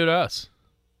are they going to do to us?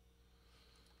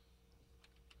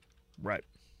 Right.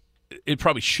 It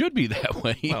probably should be that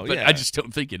way, Well, but yeah. I just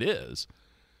don't think it is.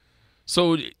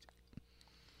 So,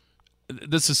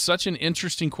 this is such an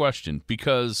interesting question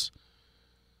because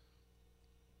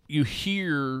you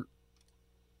hear,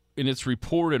 and it's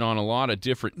reported on a lot of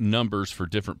different numbers for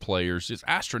different players. It's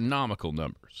astronomical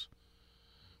numbers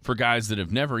for guys that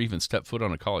have never even stepped foot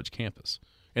on a college campus.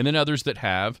 And then others that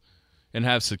have and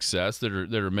have success that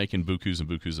are making bukus and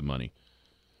bukus of money.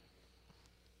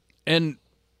 And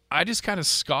I just kind of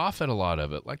scoff at a lot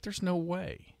of it. Like, there's no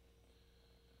way.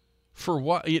 For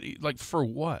what? Like, for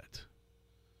what?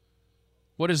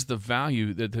 What is the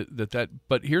value that?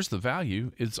 But here's the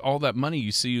value. It's all that money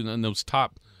you see in those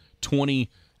top 20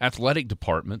 athletic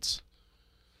departments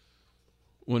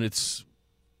when it's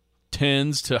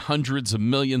tens to hundreds of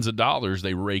millions of dollars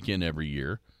they rake in every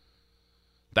year.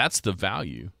 That's the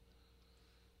value.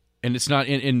 And it's not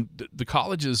in the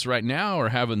colleges right now are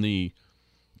having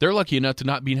they're lucky enough to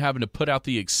not be having to put out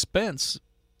the expense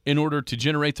in order to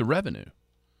generate the revenue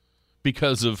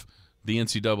because of the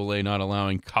NCAA not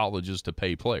allowing colleges to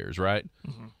pay players, right?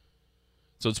 Mm-hmm.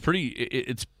 So it's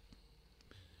pretty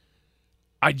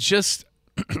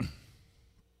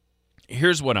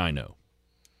here's what I know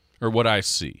or what I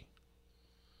see.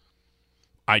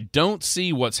 I don't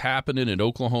see what's happening in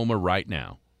Oklahoma right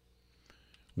now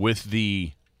with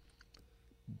the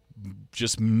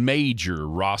just major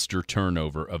roster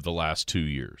turnover of the last 2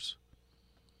 years.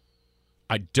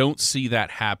 I don't see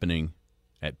that happening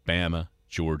at Bama,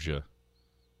 Georgia,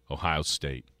 Ohio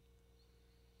State.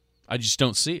 I just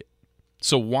don't see it.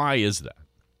 So why is that?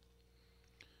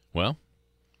 Well,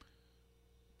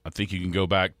 I think you can go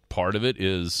back. Part of it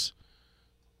is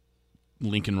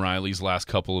Lincoln Riley's last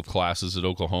couple of classes at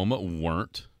Oklahoma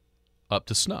weren't up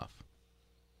to snuff.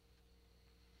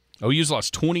 OU's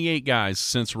lost 28 guys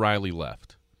since Riley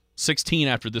left, 16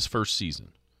 after this first season.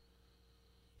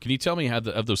 Can you tell me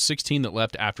of those 16 that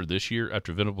left after this year,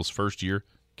 after Venable's first year,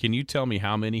 can you tell me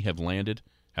how many have landed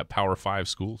at Power 5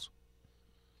 schools?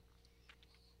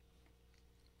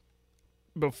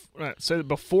 Say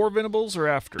before Venables or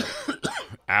after?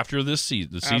 After this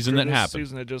season, the season that happened.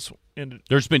 Season that just ended.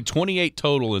 There's been 28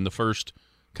 total in the first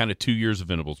kind of 2 years of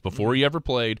Venables, before he ever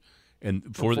played. And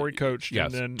before he coached.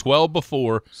 Yes, and then 12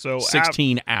 before, so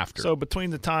 16 after. So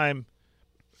between the time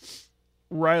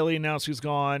Riley announced he's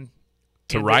gone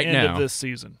to and right the end now, of this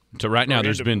season. To right now,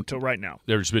 there's been 28. Right.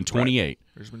 There's been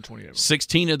 28.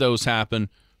 16 of those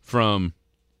happen from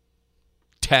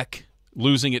Tech,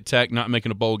 losing at Tech, not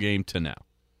making a bowl game, to now.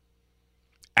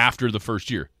 After the first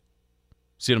year.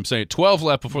 See what I'm saying? 12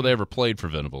 left before they ever played for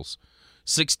Venables.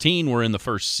 16 were in the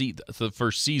first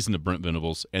season of Brent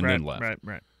Venables and then left.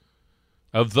 Right.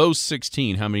 Of those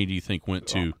 16, how many do you think went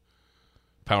to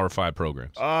Power 5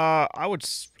 programs? I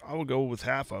would go with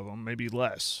half of them, maybe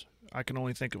less. I can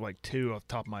only think of like 2 off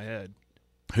the top of my head.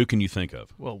 Who can you think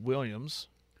of? Well, Williams.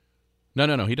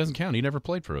 No. He doesn't count. He never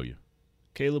played for OU.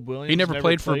 Caleb Williams. He never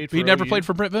played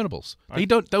for Brent Venables.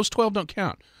 Those 12 don't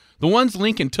count. The ones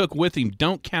Lincoln took with him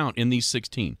don't count in these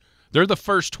 16. They're the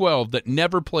first 12 that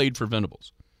never played for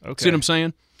Venables. Okay. See what I'm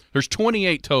saying? There's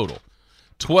 28 total.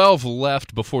 12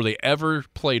 left before they ever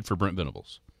played for Brent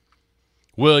Venables.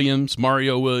 Williams,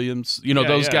 Mario Williams,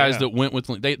 those guys that went with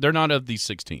 – they're not of these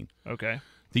 16. Okay.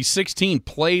 These 16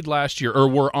 played last year or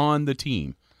were on the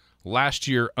team last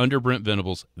year under Brent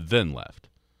Venables, then left.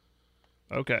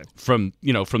 Okay. From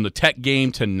the Tech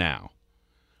game to now.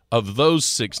 Of those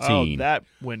 16. Oh, that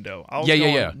window.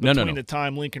 Yeah. No. Between the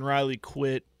time Lincoln Riley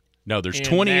quit. No, there's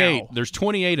 28. Now. There's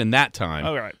 28 in that time.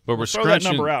 All right. But we're throw that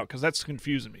number out because that's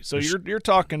confusing me. So you're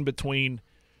talking between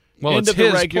end of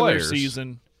the regular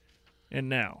season and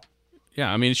now.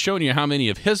 Yeah, I mean, it's showing you how many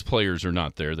of his players are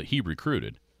not there that he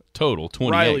recruited. Total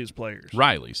 28. Riley's players.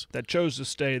 Riley's that chose to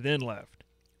stay then left.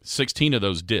 16 of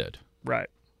those did. Right.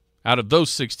 Out of those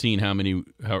 16, how many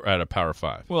are at a Power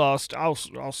 5? Well,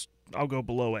 I'll go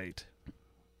below 8.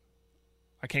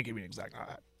 I can't give you an exact.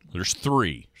 There's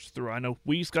 3. I know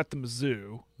Weiss got the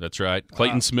Mizzou. That's right.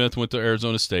 Clayton Smith went to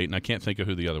Arizona State, and I can't think of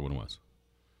who the other one was.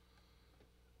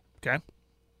 Okay.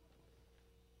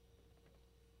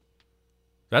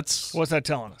 What's that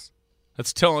telling us?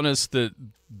 That's telling us that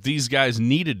these guys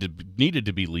needed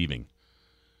to be leaving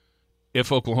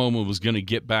if Oklahoma was going to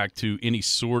get back to any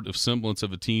sort of semblance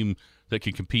of a team that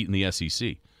could compete in the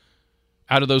SEC.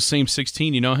 Out of those same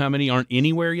 16, you know how many aren't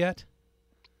anywhere yet?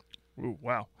 Ooh,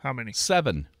 wow. How many?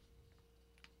 7.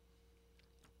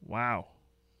 Wow.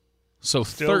 So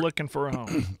still looking for a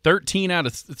home. 13 out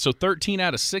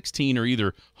of 16 are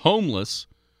either homeless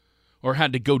or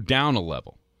had to go down a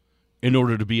level in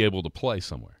order to be able to play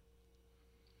somewhere.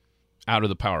 out of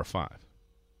the Power 5.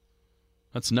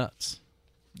 That's nuts.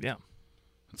 Yeah.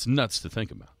 It's nuts to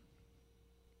think about.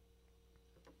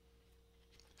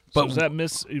 But is that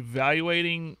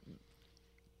misevaluating?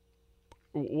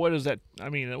 What is that? I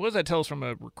mean, what does that tell us from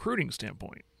a recruiting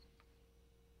standpoint?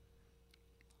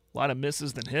 A lot of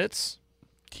misses than hits.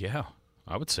 Yeah,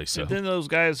 I would say so. And then those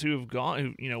guys who have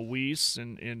gone, Weiss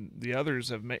and the others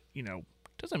have made,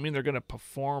 doesn't mean they're going to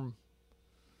perform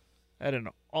at an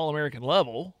All-American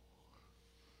level.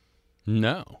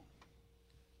 No.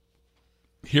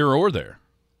 Here or there.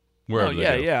 Wherever they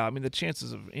go. Yeah. I mean, the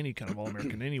chances of any kind of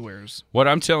All-American anywheres. What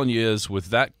I'm telling you is with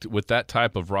that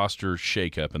type of roster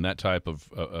shakeup and that type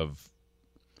of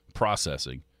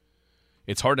processing,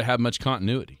 it's hard to have much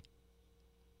continuity.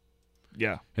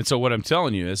 Yeah. And so what I'm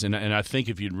telling you is, and I think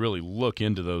if you'd really look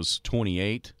into those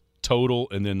 28 total,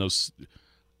 and then those,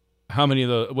 how many of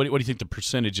the, what do you think the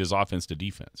percentage is offense to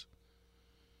defense?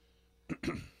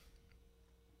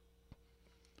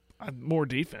 More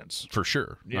defense. For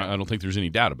sure. Yeah. I don't think there's any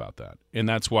doubt about that. And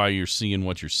that's why you're seeing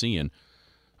what you're seeing.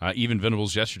 Even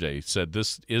Venables yesterday said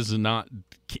this is not,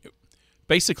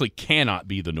 basically cannot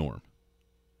be the norm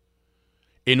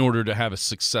in order to have a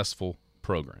successful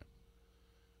program.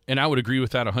 And I would agree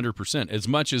with that 100%. As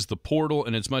much as the portal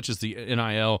and as much as the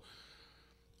NIL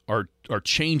are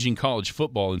changing college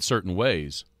football in certain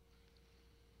ways,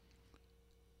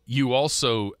 you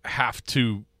also have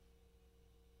to,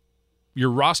 your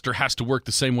roster has to work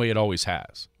the same way it always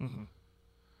has. Mm-hmm.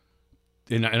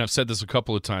 And I've said this a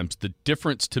couple of times. The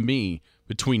difference to me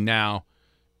between now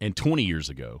and 20 years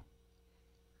ago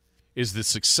is the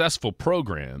successful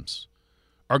programs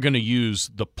are going to use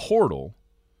the portal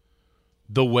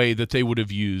the way that they would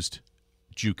have used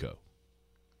JUCO.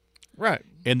 Right.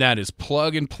 And that is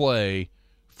plug and play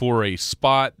for a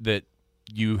spot that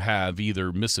you have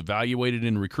either misevaluated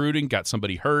in recruiting, got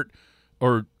somebody hurt,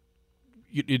 or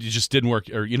it just didn't work,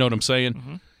 or you know what I'm saying?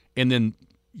 Mm-hmm. And then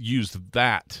use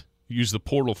the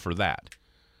portal for that.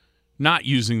 Not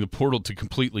using the portal to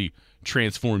completely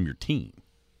transform your team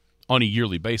on a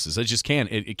yearly basis. It just can't.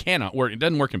 It cannot work. It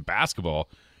doesn't work in basketball.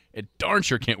 It darn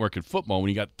sure can't work in football when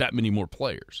you got that many more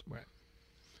players. Right.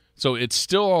 So it's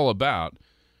still all about,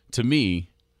 to me,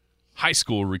 high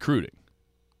school recruiting.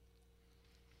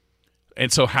 And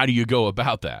so how do you go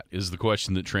about that is the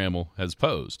question that Trammell has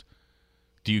posed.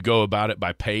 Do you go about it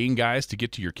by paying guys to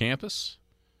get to your campus?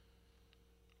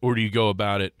 Or do you go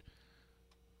about it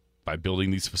by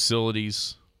building these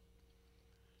facilities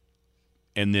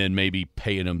and then maybe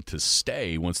paying them to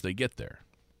stay once they get there?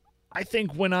 I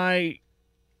think when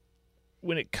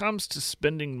it comes to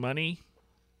spending money,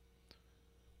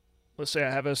 let's say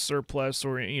I have a surplus,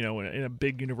 or in a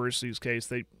big university's case,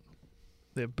 they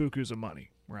have bukus of money,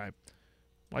 right?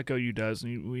 Like OU does,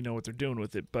 and we know what they're doing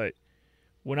with it. But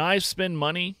when I spend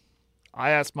money,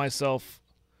 I ask myself,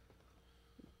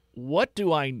 what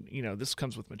do I, this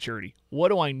comes with maturity. What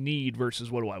do I need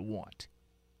versus what do I want?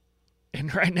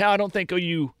 And right now, I don't think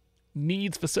OU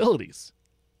needs facilities.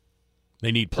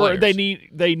 They need players. Or they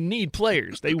need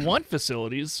players. They want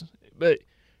facilities, but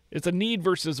it's a need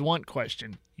versus want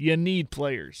question. You need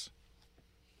players.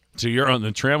 So you're on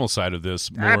the Trammell side of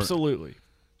this. More, absolutely.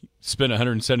 Spend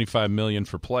 $175 million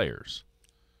for players.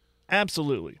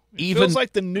 Absolutely. It Even feels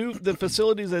like the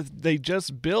facilities that they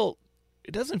just built.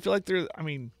 It doesn't feel like they're. I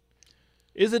mean,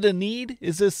 is it a need?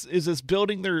 Is this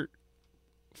building they're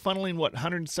funneling what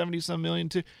 170 some million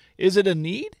to? Is it a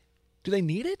need? Do they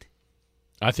need it?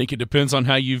 I think it depends on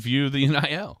how you view the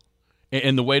NIL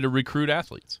and the way to recruit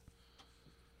athletes.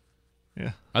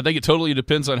 Yeah. I think it totally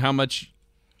depends on how much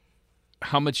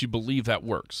you believe that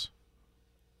works.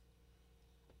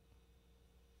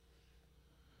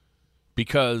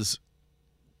 Because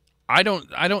I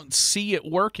don't see it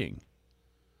working,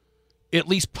 at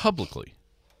least publicly.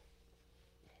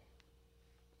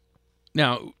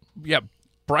 Now, yeah,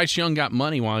 Bryce Young got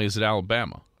money while he was at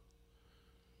Alabama.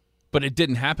 But it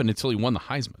didn't happen until he won the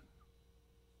Heisman.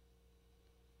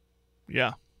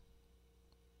 Yeah.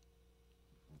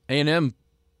 A&M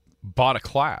bought a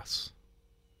class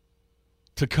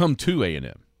to come to A&M.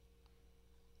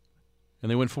 And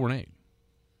they went 4-8.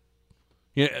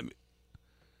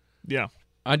 Yeah.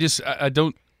 I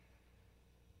don't.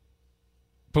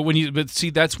 But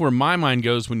see, that's where my mind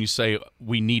goes when you say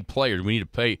we need players. We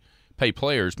need to pay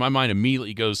players. My mind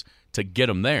immediately goes to get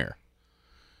them there.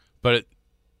 But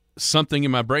something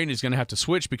in my brain is going to have to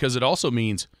switch because it also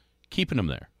means keeping them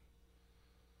there.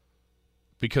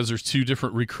 Because there's two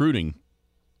different recruiting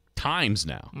times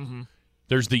now. Mm-hmm.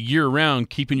 There's the year-round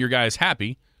keeping your guys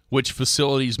happy, which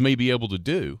facilities may be able to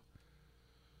do.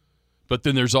 But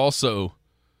then there's also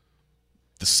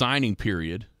the signing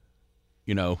period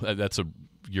You know,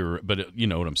 but you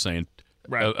know what I'm saying,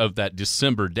 Right. of that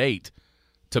December date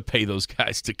to pay those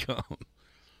guys to come.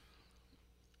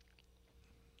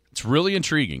 It's really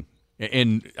intriguing,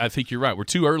 and I think you're right. We're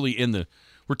too early in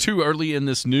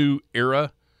this new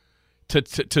era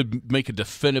to make a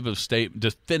definitive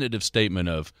statement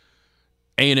of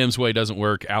A&M's way doesn't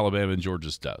work, Alabama and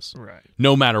Georgia's does. Right.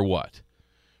 No matter what,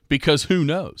 because who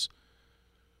knows?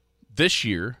 This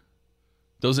year,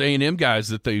 those A&M guys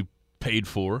that they paid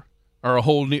for are a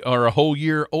whole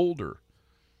year older.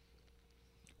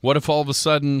 What if all of a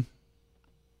sudden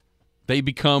they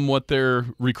become what their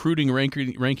recruiting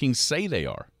rankings say they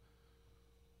are?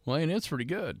 Well, and it's pretty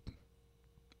good.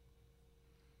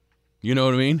 You know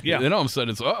what I mean? Yeah. Then all of a sudden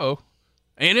it's,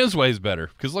 A&M's way is better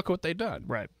because look what they've done.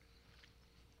 Right.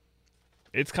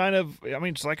 It's kind of, I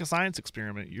mean, it's like a science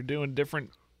experiment. You're doing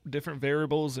different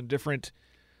variables and different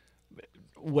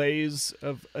ways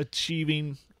of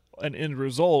achieving an end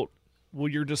result. Well,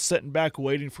 you're just sitting back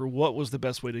waiting for what was the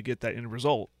best way to get that end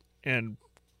result. And,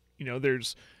 you know,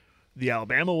 there's the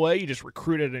Alabama way. You just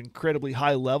recruit at an incredibly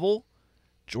high level.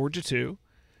 Georgia, too.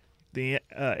 The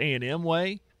A&M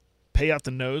way, pay out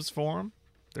the nose for them.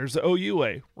 There's the OU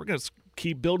way. We're going to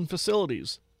keep building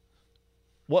facilities.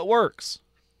 What works?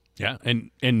 Yeah,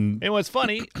 and what's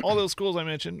funny, all those schools I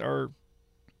mentioned are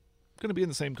going to be in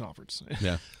the same conference.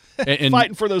 Yeah. And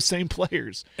fighting for those same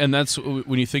players. And that's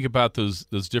when you think about those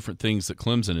different things that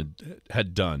Clemson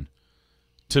had done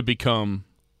to become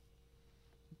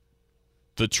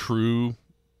the true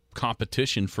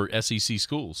competition for SEC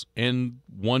schools and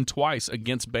won twice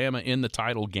against Bama in the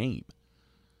title game.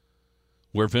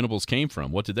 Where Venables came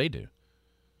from, what did they do?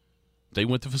 They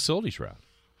went the facilities route.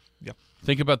 Yep.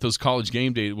 Think about those college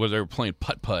game days where they were playing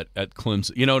putt-putt at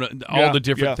Clemson. You know, all the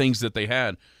different things that they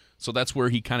had. So that's where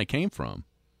he kind of came from.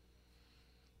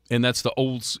 And that's the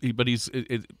old – but is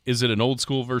it an old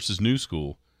school versus new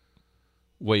school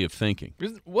way of thinking?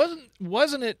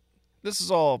 Wasn't it – this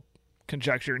is all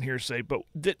conjecture and hearsay, but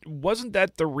wasn't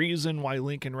that the reason why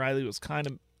Lincoln Riley was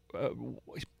kind of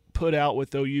put out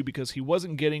with OU, because he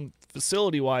wasn't getting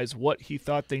facility-wise what he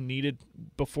thought they needed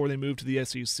before they moved to the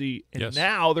SEC, and Yes.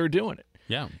 now they're doing it.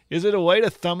 Yeah. Is it a way to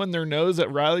thumb in their nose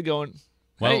at Riley going,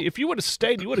 Well, hey, if you would have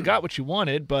stayed, you would have got what you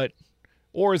wanted, but –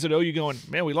 or is it OU going,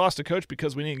 man, we lost a coach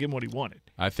because we didn't give him what he wanted?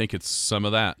 I think it's some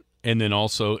of that. And then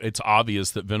also it's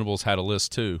obvious that Venables had a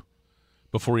list too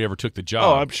before he ever took the job.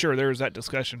 Oh, I'm sure there was that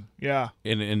discussion. Yeah.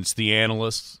 And it's the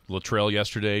analysts, Luttrell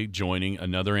yesterday joining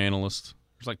another analyst.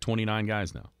 There's like 29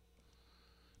 guys now.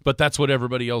 But that's what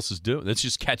everybody else is doing. That's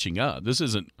just catching up. This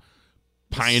isn't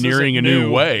pioneering a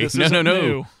new way. This No.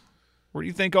 new. Where do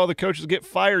you think all the coaches get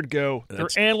fired go? They're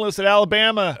analysts at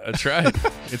Alabama. That's right.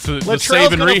 It's the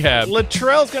save and rehab.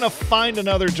 Luttrell's going to find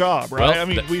another job, right? Well, I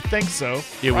mean, we think so.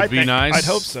 It would be nice. I'd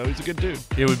hope so. He's a good dude.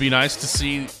 It would be nice to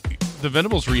see the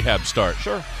Venables rehab start.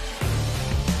 Sure.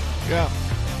 Yeah.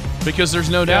 Because there's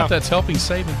no doubt that's helping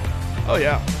Saban Oh,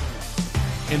 yeah.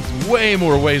 in way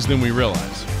more ways than we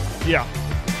realize. Yeah.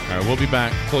 All right, we'll be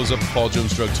back. Close up the Paul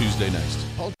Jones Drug Tuesday next.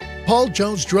 Paul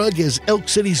Jones Drug is Elk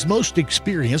City's most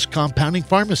experienced compounding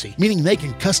pharmacy, meaning they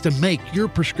can custom make your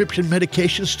prescription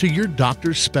medications to your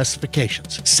doctor's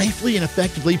specifications, safely and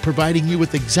effectively providing you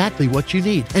with exactly what you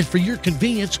need. And for your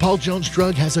convenience, Paul Jones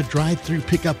Drug has a drive-through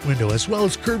pickup window as well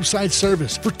as curbside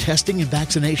service for testing and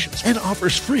vaccinations, and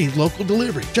offers free local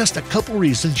delivery. Just a couple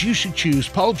reasons you should choose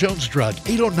Paul Jones Drug,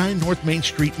 809 North Main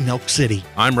Street in Elk City.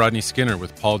 I'm Rodney Skinner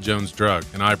with Paul Jones Drug,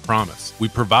 and I promise we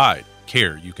provide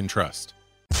care you can trust.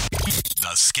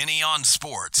 The Skinny on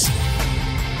Sports.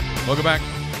 Welcome back.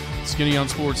 Skinny on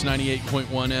Sports 98.1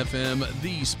 FM,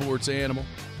 the sports animal.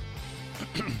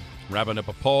 Wrapping up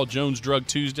a Paul Jones Drug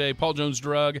Tuesday. Paul Jones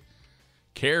Drug,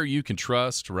 care you can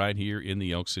trust right here in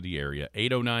the Elk City area.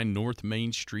 809 North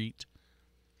Main Street.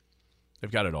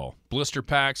 They've got it all. Blister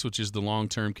packs, which is the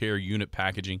long-term care unit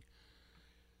packaging.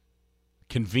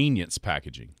 Convenience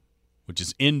packaging, which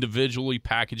is individually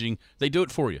packaging. They do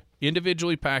it for you.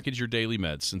 Individually package your daily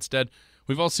meds. Instead,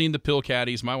 we've all seen the pill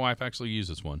caddies. My wife actually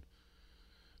uses one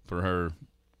for her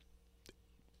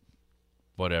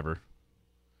whatever.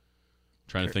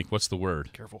 Trying to think, what's the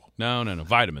word? Careful. No.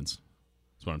 Vitamins.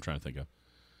 That's what I'm trying to think of.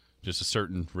 Just a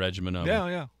certain regimen of them.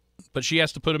 Yeah. But she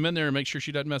has to put them in there and make sure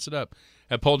she doesn't mess it up.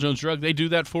 At Paul Jones Drug, they do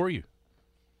that for you.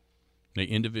 They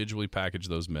individually package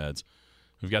those meds.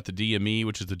 We've got the DME,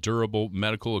 which is the durable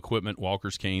medical equipment,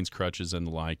 walkers, canes, crutches, and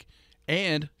the like.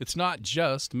 And it's not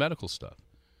just medical stuff.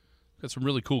 Got some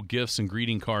really cool gifts and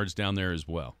greeting cards down there as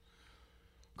well.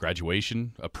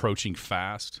 Graduation approaching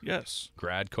fast. Yes.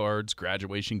 Grad cards,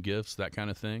 graduation gifts, that kind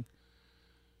of thing.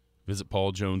 Visit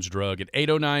Paul Jones Drug at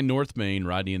 809 North Main.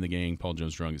 Rodney and the gang. Paul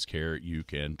Jones Drug is care you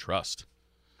can trust.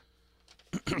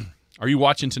 Are you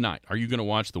watching tonight? Are you going to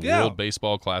watch the World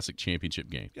Baseball Classic Championship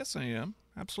game? Yes, I am.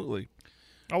 Absolutely.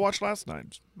 I watched last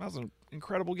night. That was an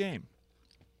incredible game.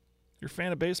 You're a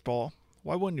fan of baseball.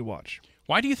 Why wouldn't you watch?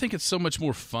 Why do you think it's so much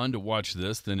more fun to watch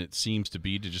this than it seems to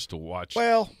be to watch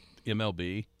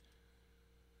MLB?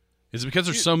 Is it because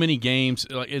there's so many games?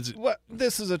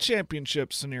 This is a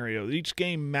championship scenario. Each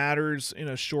game matters in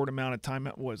a short amount of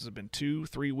time. What has it been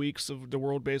 2-3 weeks of the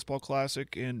World Baseball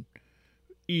Classic, and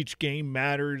each game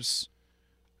matters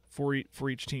for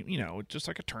each team. You know, just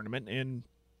like a tournament. And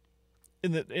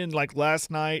in like last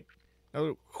night,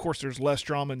 of course, there's less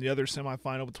drama in the other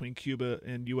semifinal between Cuba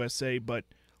and USA, but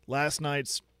last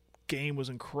night's game was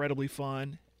incredibly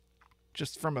fun.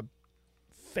 Just from a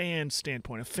fan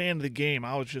standpoint, a fan of the game,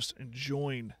 I was just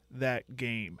enjoying that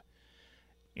game.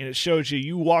 And it shows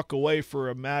you walk away for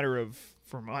a matter of,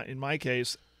 in my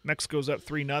case, Mexico's up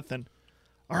 3-0.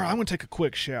 All right, I'm going to take a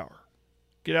quick shower.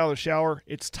 Get out of the shower,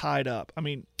 it's tied up. I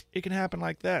mean, it can happen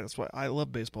like that. That's why I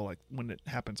love baseball, like when it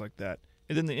happens like that.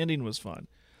 And then the ending was fun.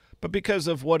 But because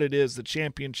of what it is, the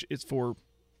championship is for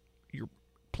you're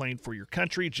playing for your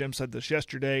country. Jim said this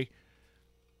yesterday.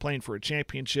 Playing for a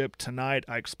championship tonight,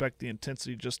 I expect the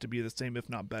intensity just to be the same, if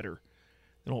not better,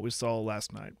 than what we saw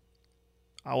last night.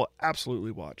 I will absolutely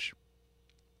watch.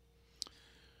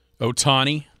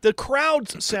 Ohtani. The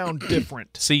crowds sound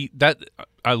different. See, that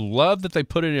I love that they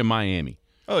put it in Miami.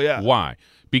 Oh, yeah. Why?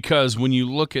 Because when you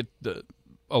look at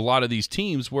a lot of these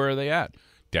teams, where are they at?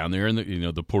 Down there in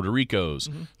the Puerto Ricos,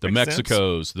 the Makes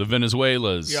Mexicos, sense. the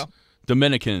Venezuelas,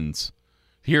 Dominicans.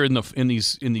 Here in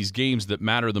these games that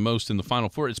matter the most in the Final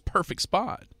Four, it's a perfect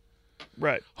spot.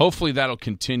 Right. Hopefully that'll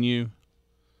continue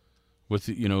with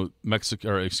Mexico,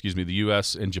 or the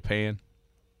U.S. and Japan,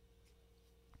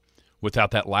 without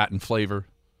that Latin flavor.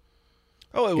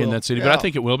 Oh, it will. In that city, but I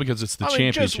think it will because it's the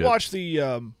championship. Just watch the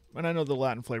and I know the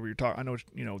Latin flavor you're talking. I know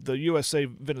the USA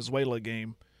Venezuela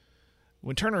game.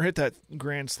 When Turner hit that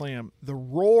grand slam, the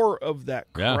roar of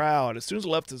that crowd as soon as it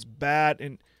left his bat,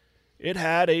 and it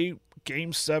had a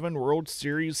Game 7 World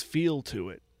Series feel to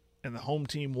it, and the home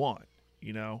team won,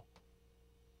 And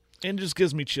it just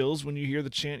gives me chills when you hear the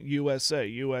chant USA,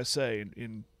 USA,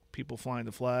 and people flying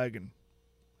the flag and,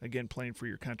 again, playing for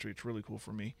your country. It's really cool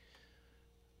for me.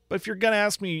 But if you're going to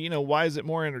ask me, why is it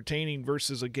more entertaining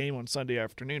versus a game on Sunday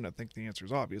afternoon, I think the answer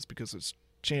is obvious because it's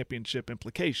championship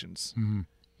implications,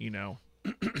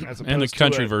 as and the opposed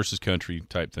country to versus country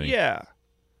type thing. Yeah.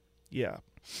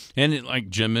 And like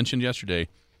Jim mentioned yesterday,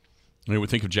 when we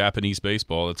think of Japanese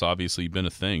baseball, it's obviously been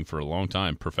a thing for a long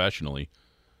time professionally,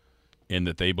 in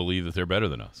that they believe that they're better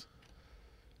than us.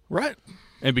 Right.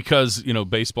 And because,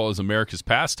 baseball is America's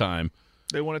pastime,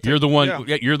 they want to you're the one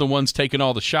you're the ones taking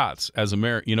all the shots as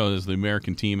as the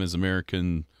American team, as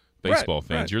American baseball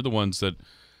fans. Right. You're the ones that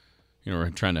are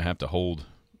trying to have to hold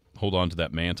on to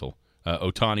that mantle.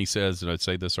 Ohtani says, did I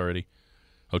say this already?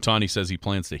 Ohtani says he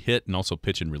plans to hit and also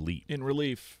pitch in relief. In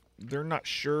relief. They're not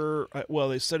sure. Well,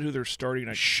 they said who they're starting.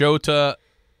 Shota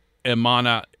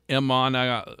Imanaga.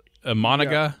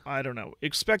 Yeah, I don't know.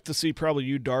 Expect to see probably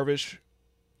Yu Darvish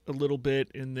a little bit,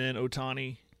 and then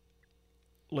Ohtani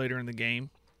later in the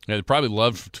game. Yeah, they'd probably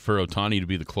love for Ohtani to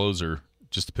be the closer.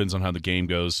 Just depends on how the game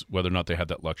goes, whether or not they have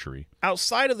that luxury.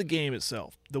 Outside of the game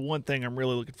itself, the one thing I'm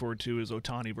really looking forward to is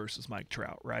Ohtani versus Mike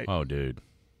Trout, right? Oh, dude.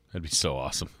 That'd be so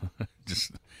awesome.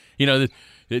 Just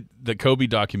the Kobe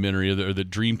documentary or the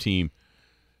Dream Team,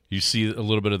 you see a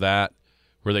little bit of that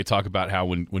where they talk about how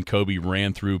when Kobe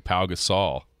ran through Pau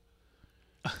Gasol,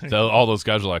 all those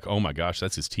guys are like, oh my gosh,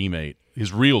 that's his teammate,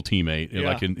 his real teammate,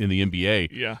 like in the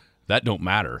NBA. Yeah, that don't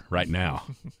matter right now.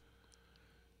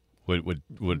 Would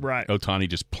Ohtani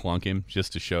just plunk him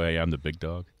just to show, hey, I'm the big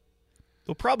dog?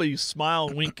 They'll probably smile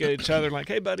and wink at each other like,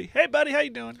 hey buddy, how you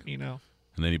doing?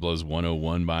 And then he blows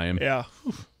 101 by him. Yeah.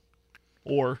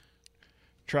 Or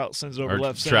Trout sends it over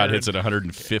left center. Trout hits it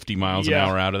 150 miles an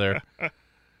hour out of there.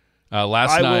 I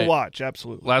will watch,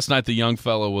 absolutely. Last night the young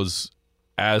fellow was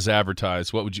as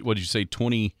advertised. What did you say?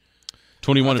 21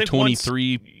 of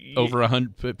 23 over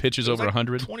 100 pitches over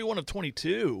 100? 21 of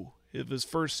 22. If his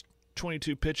first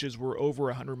 22 pitches were over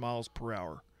 100 miles per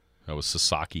hour. That was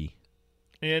Sasaki.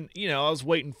 And I was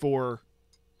waiting for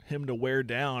him to wear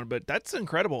down, but that's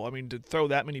incredible. I mean, to throw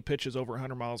that many pitches over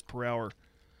 100 miles per hour,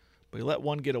 but he let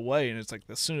one get away, and it's like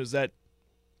as soon as that,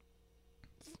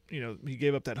 he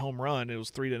gave up that home run, it was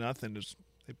 3-0.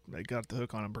 They got the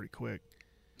hook on him pretty quick.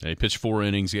 Yeah, he pitched 4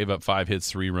 innings, gave up 5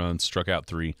 hits, 3 runs, struck out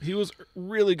 3. He was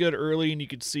really good early, and you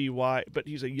could see why. But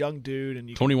he's a young dude,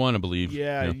 and 21, I believe.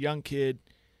 Yeah, a young kid.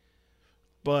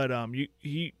 But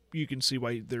you can see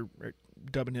why they're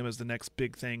dubbing him as the next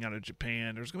big thing out of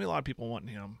Japan. There's going to be a lot of people wanting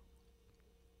him.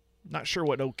 Not sure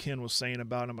what Ken was saying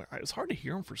about him. It's hard to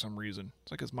hear him for some reason.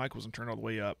 It's like his mic wasn't turned all the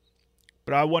way up.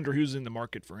 But I wonder who's in the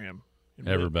market for him.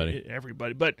 Everybody.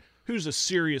 But who's the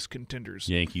serious contenders?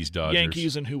 Yankees, Dodgers.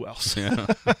 Yankees and who else? Yeah.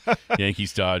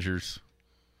 Yankees, Dodgers.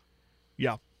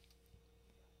 Yeah.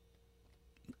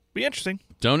 Be interesting.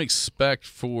 Don't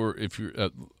expect if you're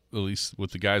at least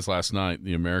with the guys last night,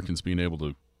 the Americans being able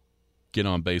to get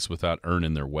on base without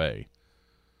earning their way.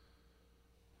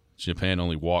 Japan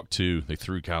only walked 2. They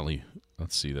threw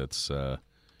let's see, that's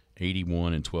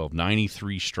 81 and 12.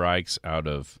 93 strikes out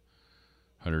of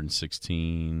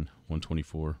 116,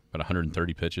 124, about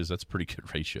 130 pitches. That's a pretty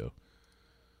good ratio.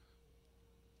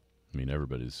 I mean,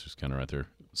 everybody's just kind of right there.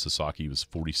 Sasaki was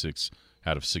 46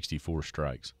 out of 64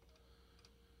 strikes.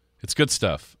 It's good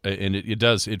stuff, and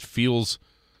it feels,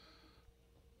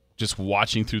 just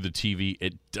watching through the TV,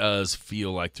 it does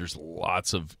feel like there's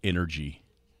lots of energy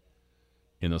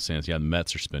in those stands. Yeah, the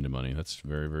Mets are spending money. That's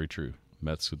very, very true.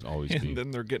 Mets could always be. And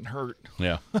then they're getting hurt.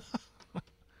 Yeah.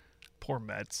 Poor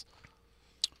Mets.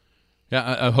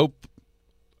 Yeah, I hope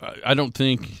 – I don't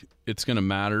think it's going to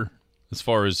matter as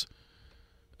far as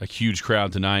a huge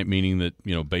crowd tonight, meaning that,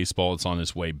 baseball, it's on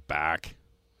its way back.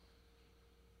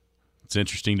 It's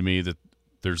interesting to me that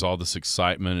there's all this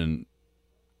excitement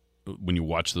and when you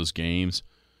watch those games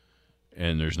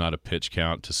and there's not a pitch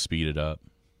count to speed it up.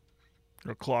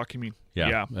 Or clock, you mean?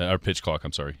 Yeah. Or pitch clock,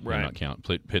 I'm sorry. Right. Not count.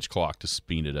 Pitch clock to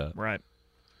speed it up. Right.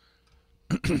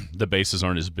 The bases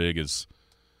aren't as big as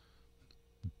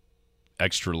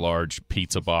extra large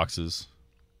pizza boxes.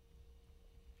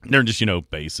 They're just,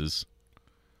 bases.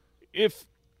 If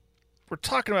we're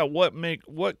talking about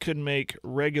what could make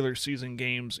regular season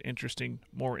games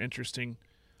more interesting,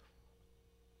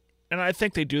 and I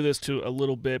think they do this to a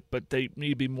little bit, but they need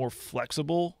to be more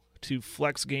flexible to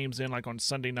flex games in, like on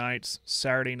Sunday nights,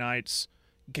 Saturday nights,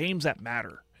 games that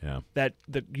matter. Yeah. That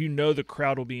the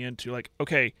crowd will be into. Like,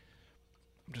 okay,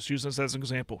 I'm just using this as an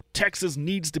example. Texas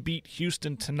needs to beat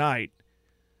Houston tonight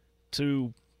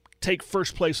to take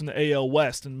first place in the AL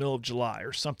West in the middle of July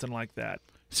or something like that.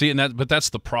 See, but that's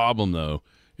the problem, though,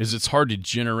 is it's hard to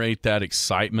generate that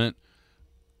excitement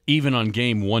even on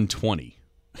game 120.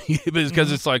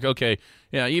 Because it's like, okay,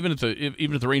 yeah, even if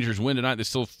the Rangers win tonight, there's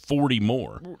still 40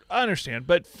 more. I understand,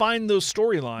 but find those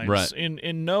storylines, right,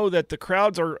 and know that the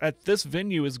crowds are at this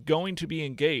venue is going to be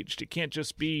engaged. It can't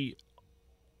just be,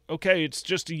 okay, it's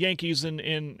just the Yankees and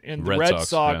the Red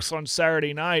Sox on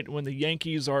Saturday night when the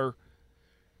Yankees are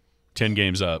 10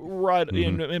 games up. Right,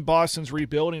 in Boston's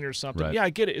rebuilding or something. Right. Yeah, I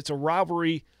get it. It's a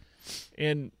rivalry,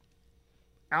 and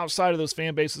outside of those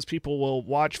fan bases, people will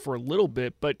watch for a little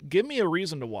bit, but give me a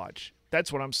reason to watch.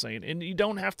 That's what I'm saying. And you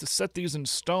don't have to set these in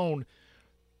stone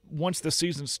once the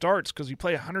season starts because you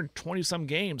play 120-some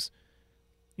games.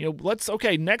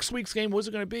 Next week's game, what's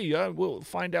it going to be? We'll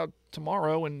find out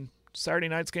tomorrow, and Saturday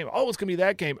night's game, it's going to be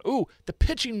that game. Ooh, the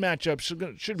pitching matchup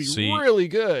should be really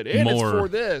good, and it's for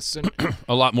this. And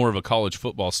a lot more of a college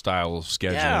football style of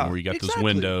scheduling where you got those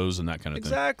windows and that kind of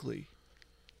thing. Exactly.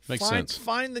 Makes sense.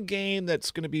 Find the game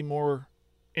that's going to be more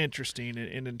interesting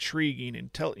and intriguing,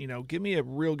 and give me a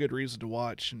real good reason to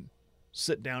watch and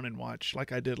sit down and watch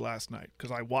like I did last night.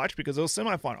 Because I watched because it was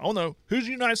semifinal. Oh no, who's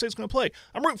the United States going to play?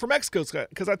 I'm rooting for Mexico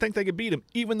because I think they could beat them,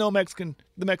 even though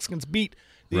the Mexicans beat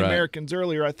the Americans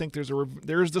earlier. I think there's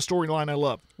the storyline I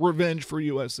love: revenge for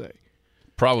USA.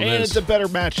 Problem and is, it's a better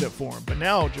matchup for them. But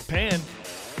now Japan,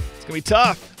 it's going to be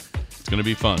tough. It's going to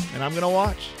be fun, and I'm going to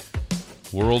watch.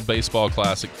 World Baseball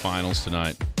Classic finals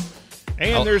tonight.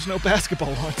 And there's no basketball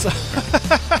on. So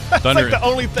Thunder, like the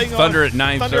only thing Thunder on. At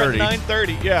 9:30. Thunder at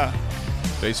 9:30, yeah.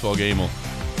 Baseball game will.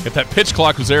 If that pitch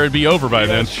clock was there, it'd be over by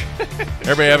then.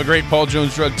 Everybody have a great Paul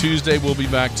Jones Drug Tuesday. We'll be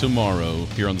back tomorrow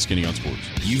here on the Skinny on Sports.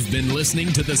 You've been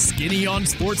listening to the Skinny on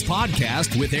Sports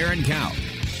podcast with Aaron Cow.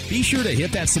 Be sure to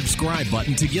hit that subscribe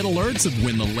button to get alerts of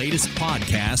when the latest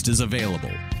podcast is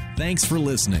available. Thanks for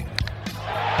listening.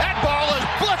 That ball is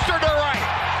blistered to right.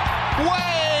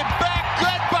 Way